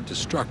more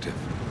destructive.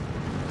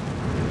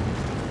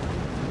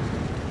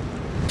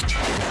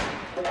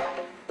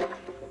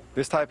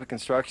 This type of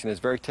construction is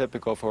very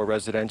typical for a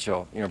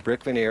residential,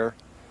 brick veneer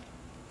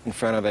in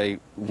front of a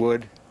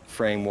wood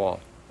frame wall.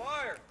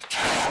 Fire!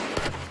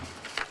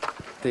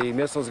 The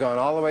missile's gone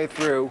all the way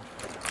through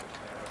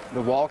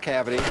the wall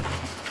cavity.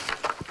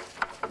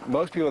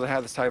 Most people that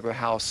have this type of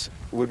house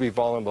would be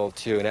vulnerable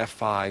to an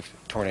F5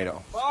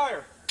 tornado.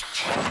 Fire!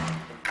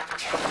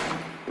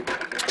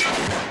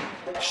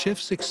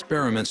 Schiff's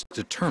experiments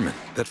determined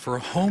that for a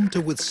home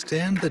to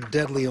withstand the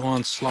deadly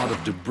onslaught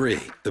of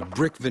debris, the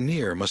brick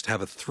veneer must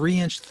have a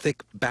 3-inch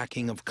thick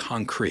backing of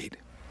concrete.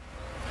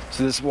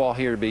 So this wall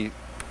here would be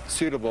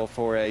suitable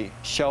for a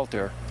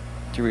shelter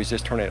to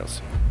resist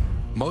tornadoes.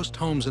 Most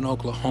homes in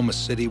Oklahoma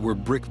City were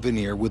brick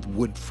veneer with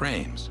wood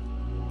frames.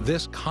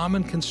 This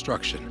common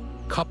construction,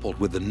 coupled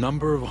with the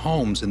number of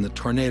homes in the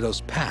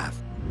tornado's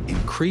path,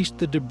 increased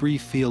the debris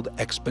field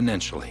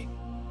exponentially.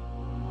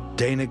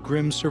 Dana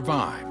Grimm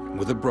survived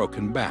with a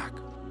broken back,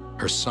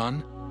 her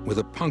son with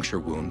a puncture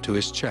wound to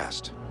his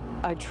chest.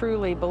 I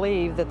truly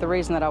believe that the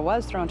reason that I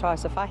was thrown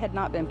twice, if I had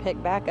not been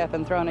picked back up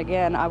and thrown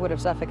again, I would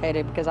have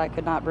suffocated because I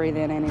could not breathe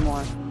in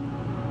anymore.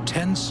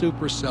 10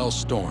 supercell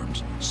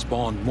storms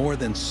spawned more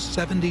than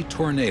 70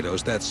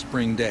 tornadoes that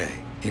spring day,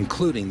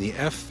 including the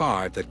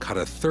F5 that cut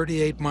a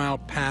 38-mile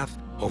path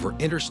over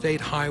interstate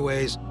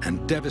highways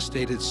and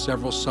devastated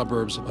several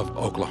suburbs of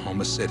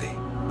Oklahoma City.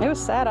 It was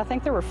sad. I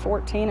think there were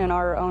 14 in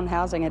our own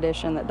housing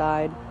addition that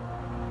died.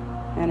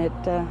 And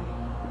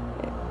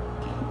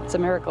it's a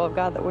miracle of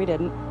God that we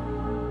didn't.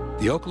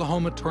 The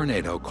Oklahoma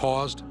tornado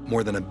caused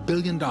more than $1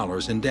 billion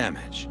in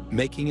damage,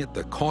 making it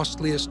the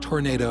costliest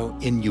tornado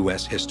in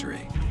U.S.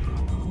 history.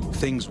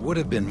 Things would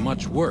have been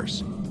much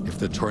worse if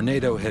the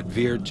tornado had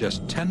veered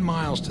just 10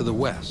 miles to the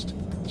west,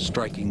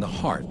 striking the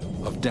heart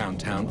of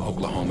downtown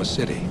Oklahoma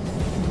City.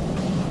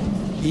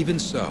 Even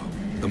so,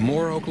 the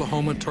Moore,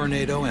 Oklahoma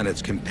tornado and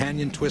its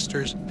companion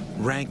twisters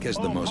rank as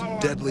the most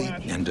deadly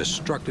and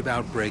destructive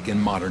outbreak in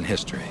modern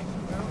history.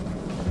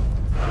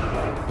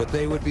 But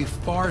they would be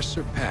far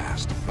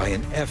surpassed by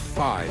an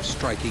F5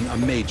 striking a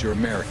major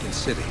American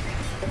city.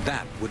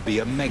 That would be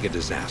a mega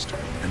disaster,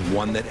 and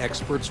one that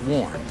experts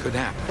warn could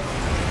happen.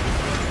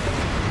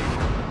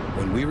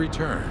 When we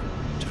return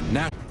to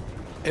National,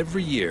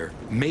 every year,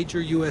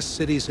 major U.S.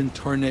 cities in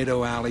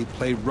Tornado Alley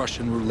play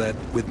Russian roulette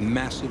with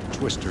massive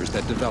twisters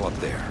that develop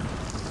there.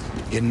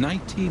 In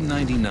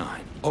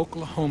 1999,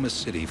 Oklahoma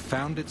City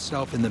found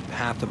itself in the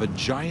path of a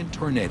giant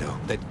tornado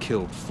that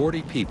killed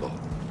 40 people,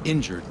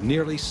 injured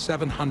nearly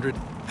 700,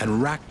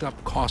 and racked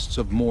up costs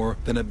of more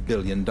than $1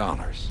 billion.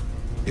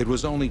 It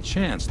was only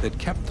chance that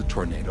kept the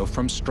tornado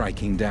from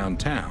striking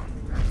downtown.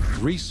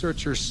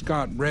 Researcher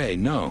Scott Ray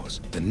knows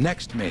the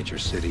next major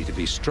city to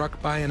be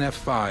struck by an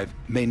F5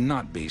 may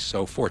not be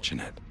so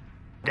fortunate.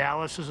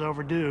 Dallas is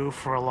overdue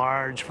for a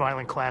large,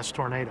 violent class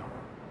tornado.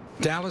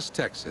 Dallas,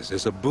 Texas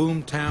is a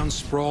boom town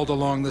sprawled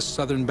along the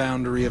southern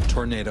boundary of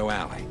Tornado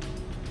Alley.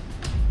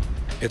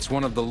 It's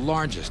one of the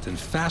largest and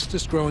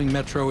fastest growing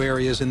metro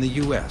areas in the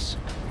U.S.,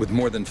 with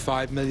more than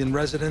 5 million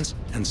residents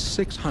and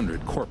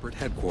 600 corporate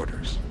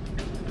headquarters.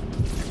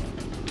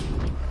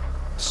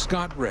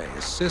 Scott Ray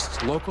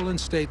assists local and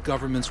state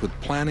governments with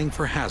planning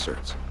for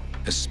hazards,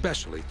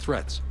 especially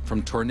threats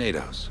from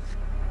tornadoes.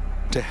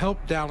 To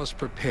help Dallas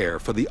prepare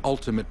for the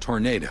ultimate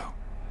tornado,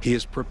 he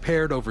has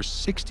prepared over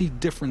 60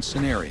 different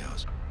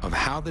scenarios of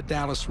how the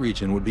Dallas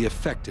region would be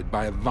affected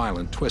by a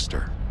violent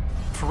twister.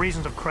 For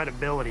reasons of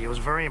credibility, it was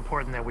very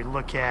important that we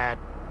look at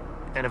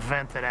an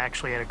event that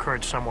actually had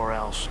occurred somewhere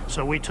else.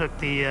 So we took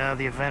the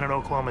event in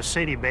Oklahoma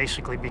City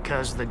basically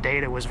because the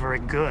data was very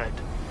good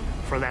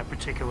for that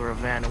particular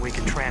event, and we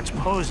can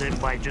transpose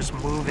it by just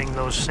moving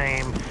those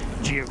same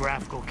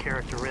geographical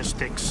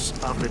characteristics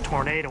of the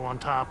tornado on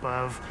top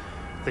of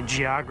the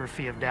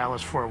geography of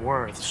Dallas-Fort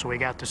Worth. So we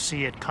got to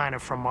see it kind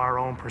of from our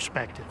own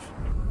perspective.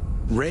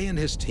 Ray and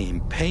his team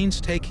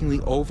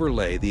painstakingly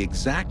overlay the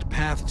exact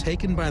path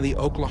taken by the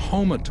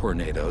Oklahoma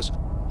tornadoes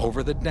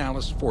over the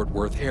Dallas-Fort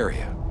Worth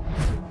area.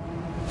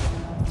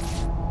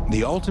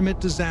 The ultimate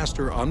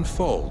disaster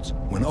unfolds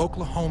when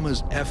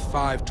Oklahoma's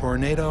F5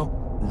 tornado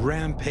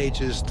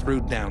rampages through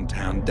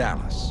downtown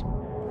Dallas.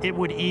 It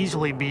would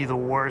easily be the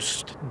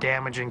worst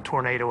damaging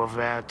tornado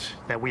event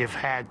that we have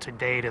had to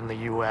date in the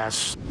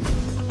U.S.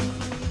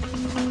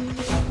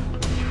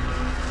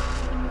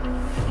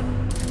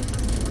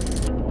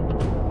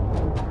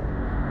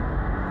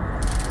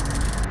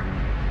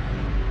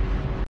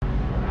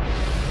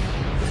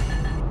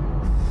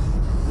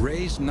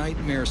 Ray's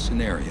nightmare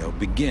scenario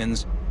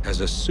begins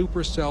as a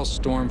supercell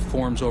storm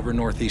forms over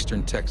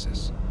northeastern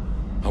Texas.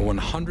 A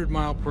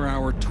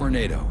 100-mile-per-hour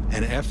tornado,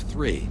 an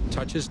F3,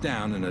 touches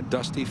down in a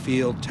dusty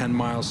field 10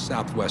 miles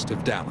southwest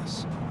of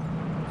Dallas.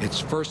 Its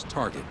first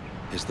target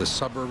is the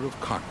suburb of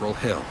Cockrell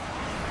Hill.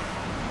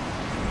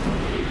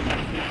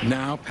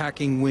 Now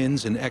packing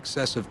winds in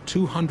excess of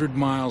 200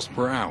 miles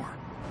per hour,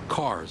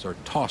 cars are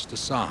tossed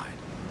aside,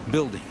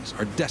 buildings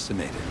are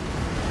decimated.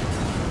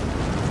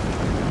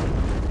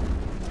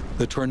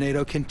 The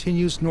tornado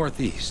continues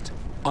northeast,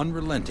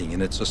 unrelenting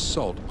in its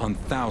assault on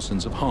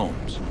thousands of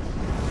homes.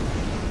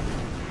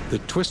 The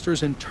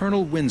twister's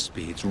internal wind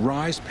speeds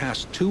rise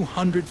past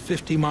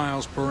 250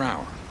 miles per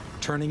hour,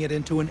 turning it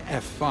into an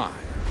F5.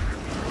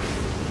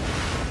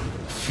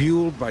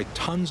 Fueled by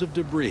tons of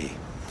debris,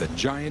 the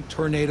giant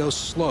tornado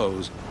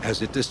slows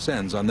as it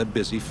descends on the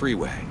busy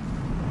freeway.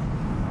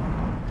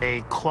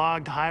 A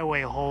clogged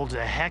highway holds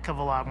a heck of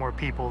a lot more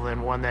people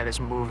than one that is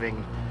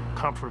moving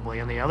comfortably.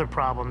 And the other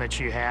problem that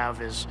you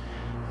have is,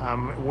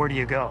 where do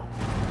you go?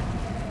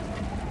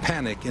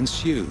 Panic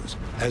ensues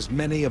as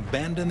many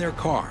abandon their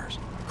cars,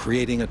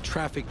 creating a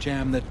traffic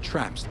jam that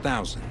traps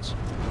thousands.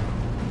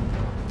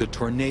 The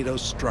tornado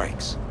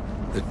strikes.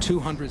 The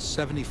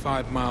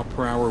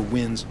 275-mile-per-hour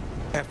winds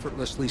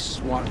effortlessly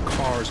swat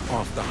cars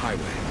off the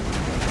highway.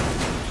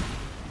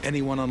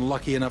 Anyone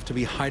unlucky enough to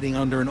be hiding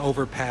under an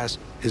overpass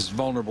is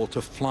vulnerable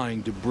to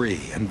flying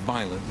debris and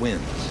violent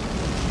winds.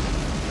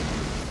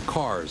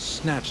 Cars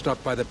snatched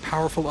up by the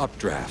powerful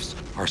updrafts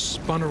are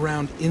spun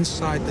around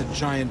inside the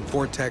giant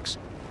vortex,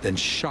 then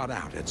shot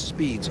out at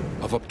speeds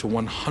of up to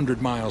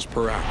 100 miles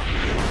per hour.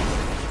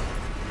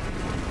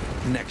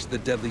 Next, the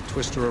deadly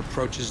twister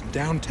approaches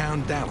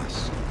downtown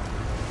Dallas.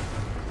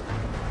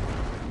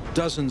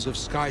 Dozens of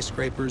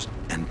skyscrapers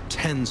and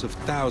tens of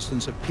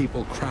thousands of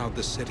people crowd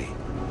the city.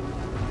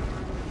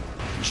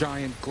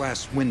 Giant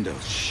glass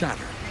windows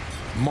shatter.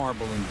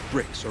 Marble and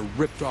bricks are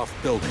ripped off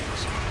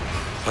buildings.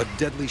 A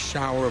deadly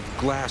shower of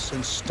glass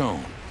and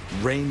stone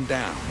rained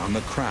down on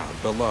the crowd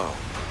below.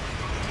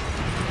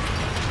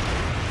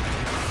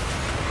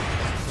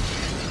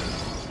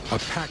 A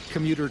packed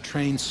commuter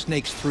train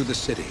snakes through the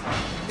city.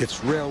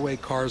 Its railway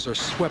cars are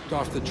swept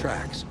off the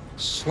tracks,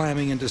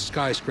 slamming into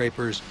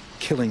skyscrapers,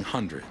 killing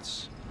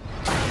hundreds.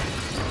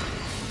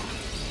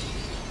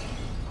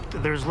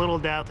 There's little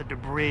doubt that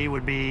debris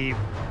would be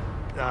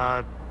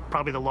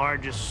probably the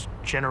largest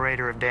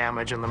generator of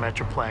damage in the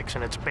Metroplex,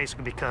 and it's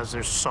basically because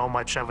there's so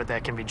much of it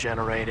that can be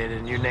generated,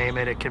 and you name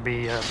it, it could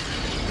be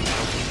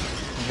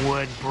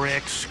wood,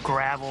 bricks,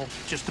 gravel,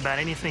 just about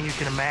anything you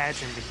can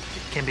imagine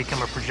can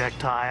become a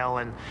projectile,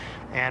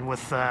 and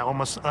with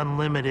almost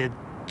unlimited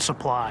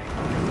supply.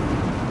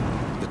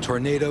 The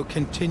tornado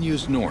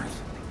continues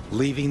north,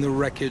 leaving the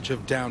wreckage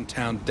of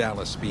downtown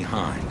Dallas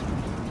behind.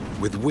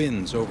 With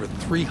winds over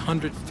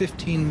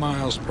 315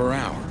 miles per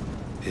hour,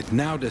 it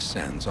now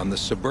descends on the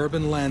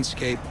suburban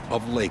landscape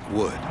of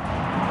Lakewood.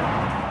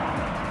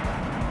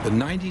 The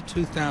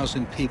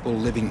 92,000 people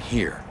living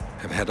here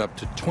have had up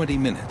to 20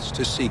 minutes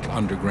to seek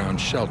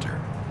underground shelter.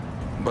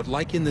 But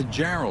like in the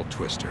Jarrell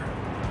twister,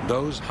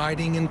 those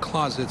hiding in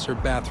closets or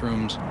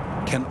bathrooms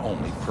can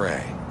only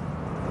pray.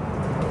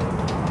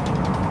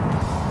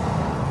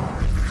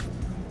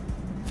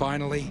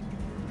 Finally,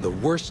 the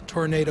worst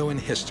tornado in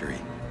history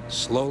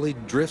slowly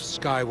drifts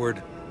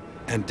skyward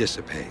and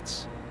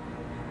dissipates.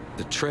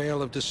 The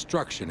trail of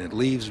destruction it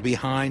leaves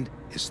behind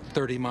is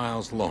 30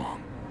 miles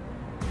long.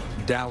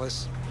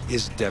 Dallas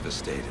is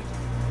devastated.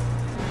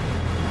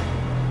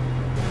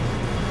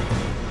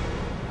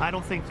 I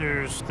don't think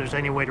there's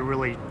any way to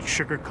really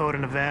sugarcoat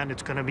an event.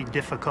 It's going to be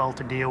difficult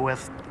to deal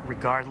with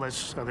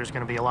regardless. There's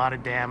going to be a lot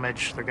of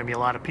damage. There are going to be a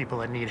lot of people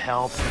that need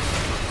help.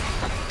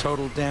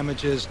 Total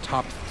damages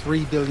top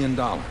 $3 billion.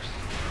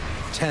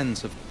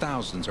 Tens of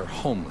thousands are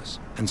homeless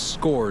and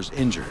scores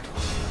injured.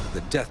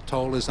 The death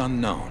toll is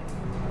unknown.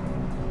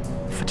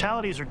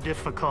 Fatalities are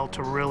difficult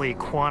to really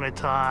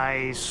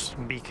quantize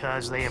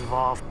because they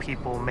involve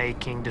people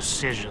making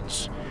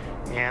decisions.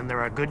 And there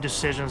are good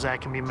decisions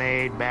that can be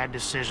made, bad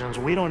decisions.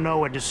 We don't know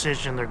what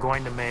decision they're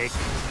going to make.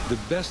 The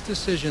best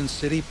decision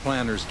city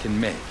planners can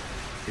make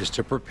is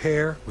to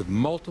prepare with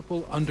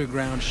multiple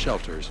underground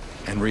shelters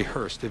and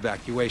rehearsed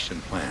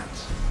evacuation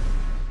plans.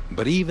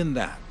 But even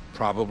that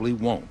probably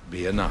won't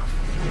be enough.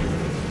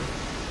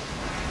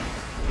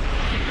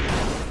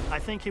 I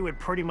think it would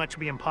pretty much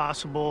be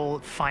impossible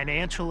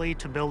financially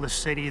to build a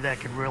city that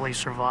could really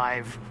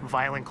survive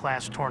violent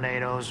class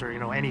tornadoes or,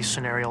 any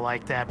scenario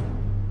like that.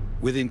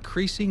 With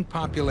increasing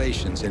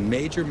populations in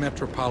major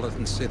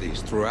metropolitan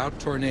cities throughout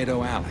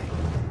Tornado Alley,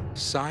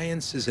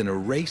 science is in a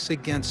race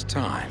against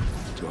time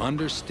to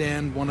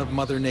understand one of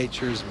Mother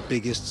Nature's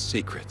biggest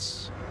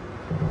secrets.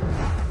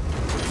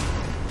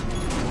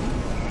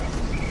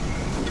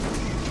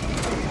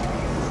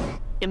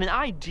 In an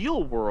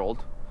ideal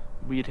world,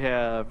 we'd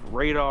have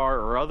radar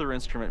or other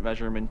instrument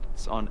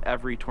measurements on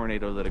every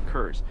tornado that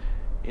occurs.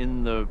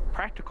 In the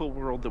practical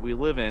world that we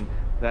live in,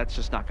 that's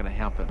just not going to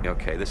happen.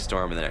 Okay, this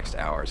storm in the next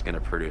hour is going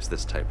to produce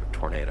this type of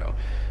tornado.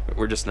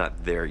 We're just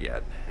not there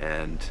yet,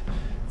 and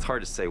it's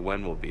hard to say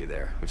when we'll be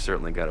there. We've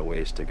certainly got a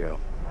ways to go.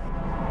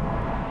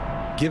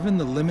 Given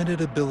the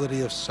limited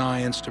ability of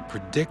science to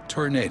predict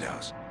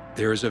tornadoes,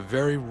 there is a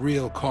very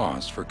real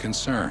cause for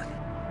concern.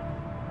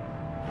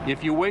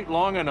 If you wait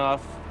long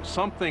enough,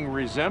 something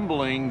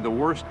resembling the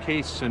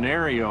worst-case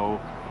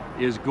scenario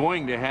is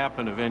going to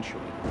happen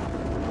eventually.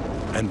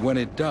 And when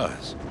it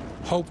does,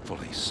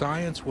 hopefully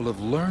science will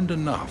have learned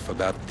enough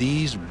about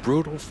these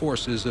brutal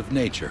forces of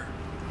nature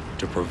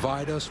to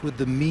provide us with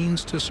the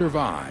means to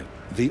survive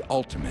the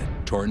ultimate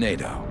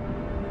tornado.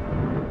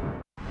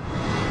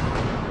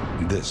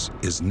 This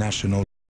is National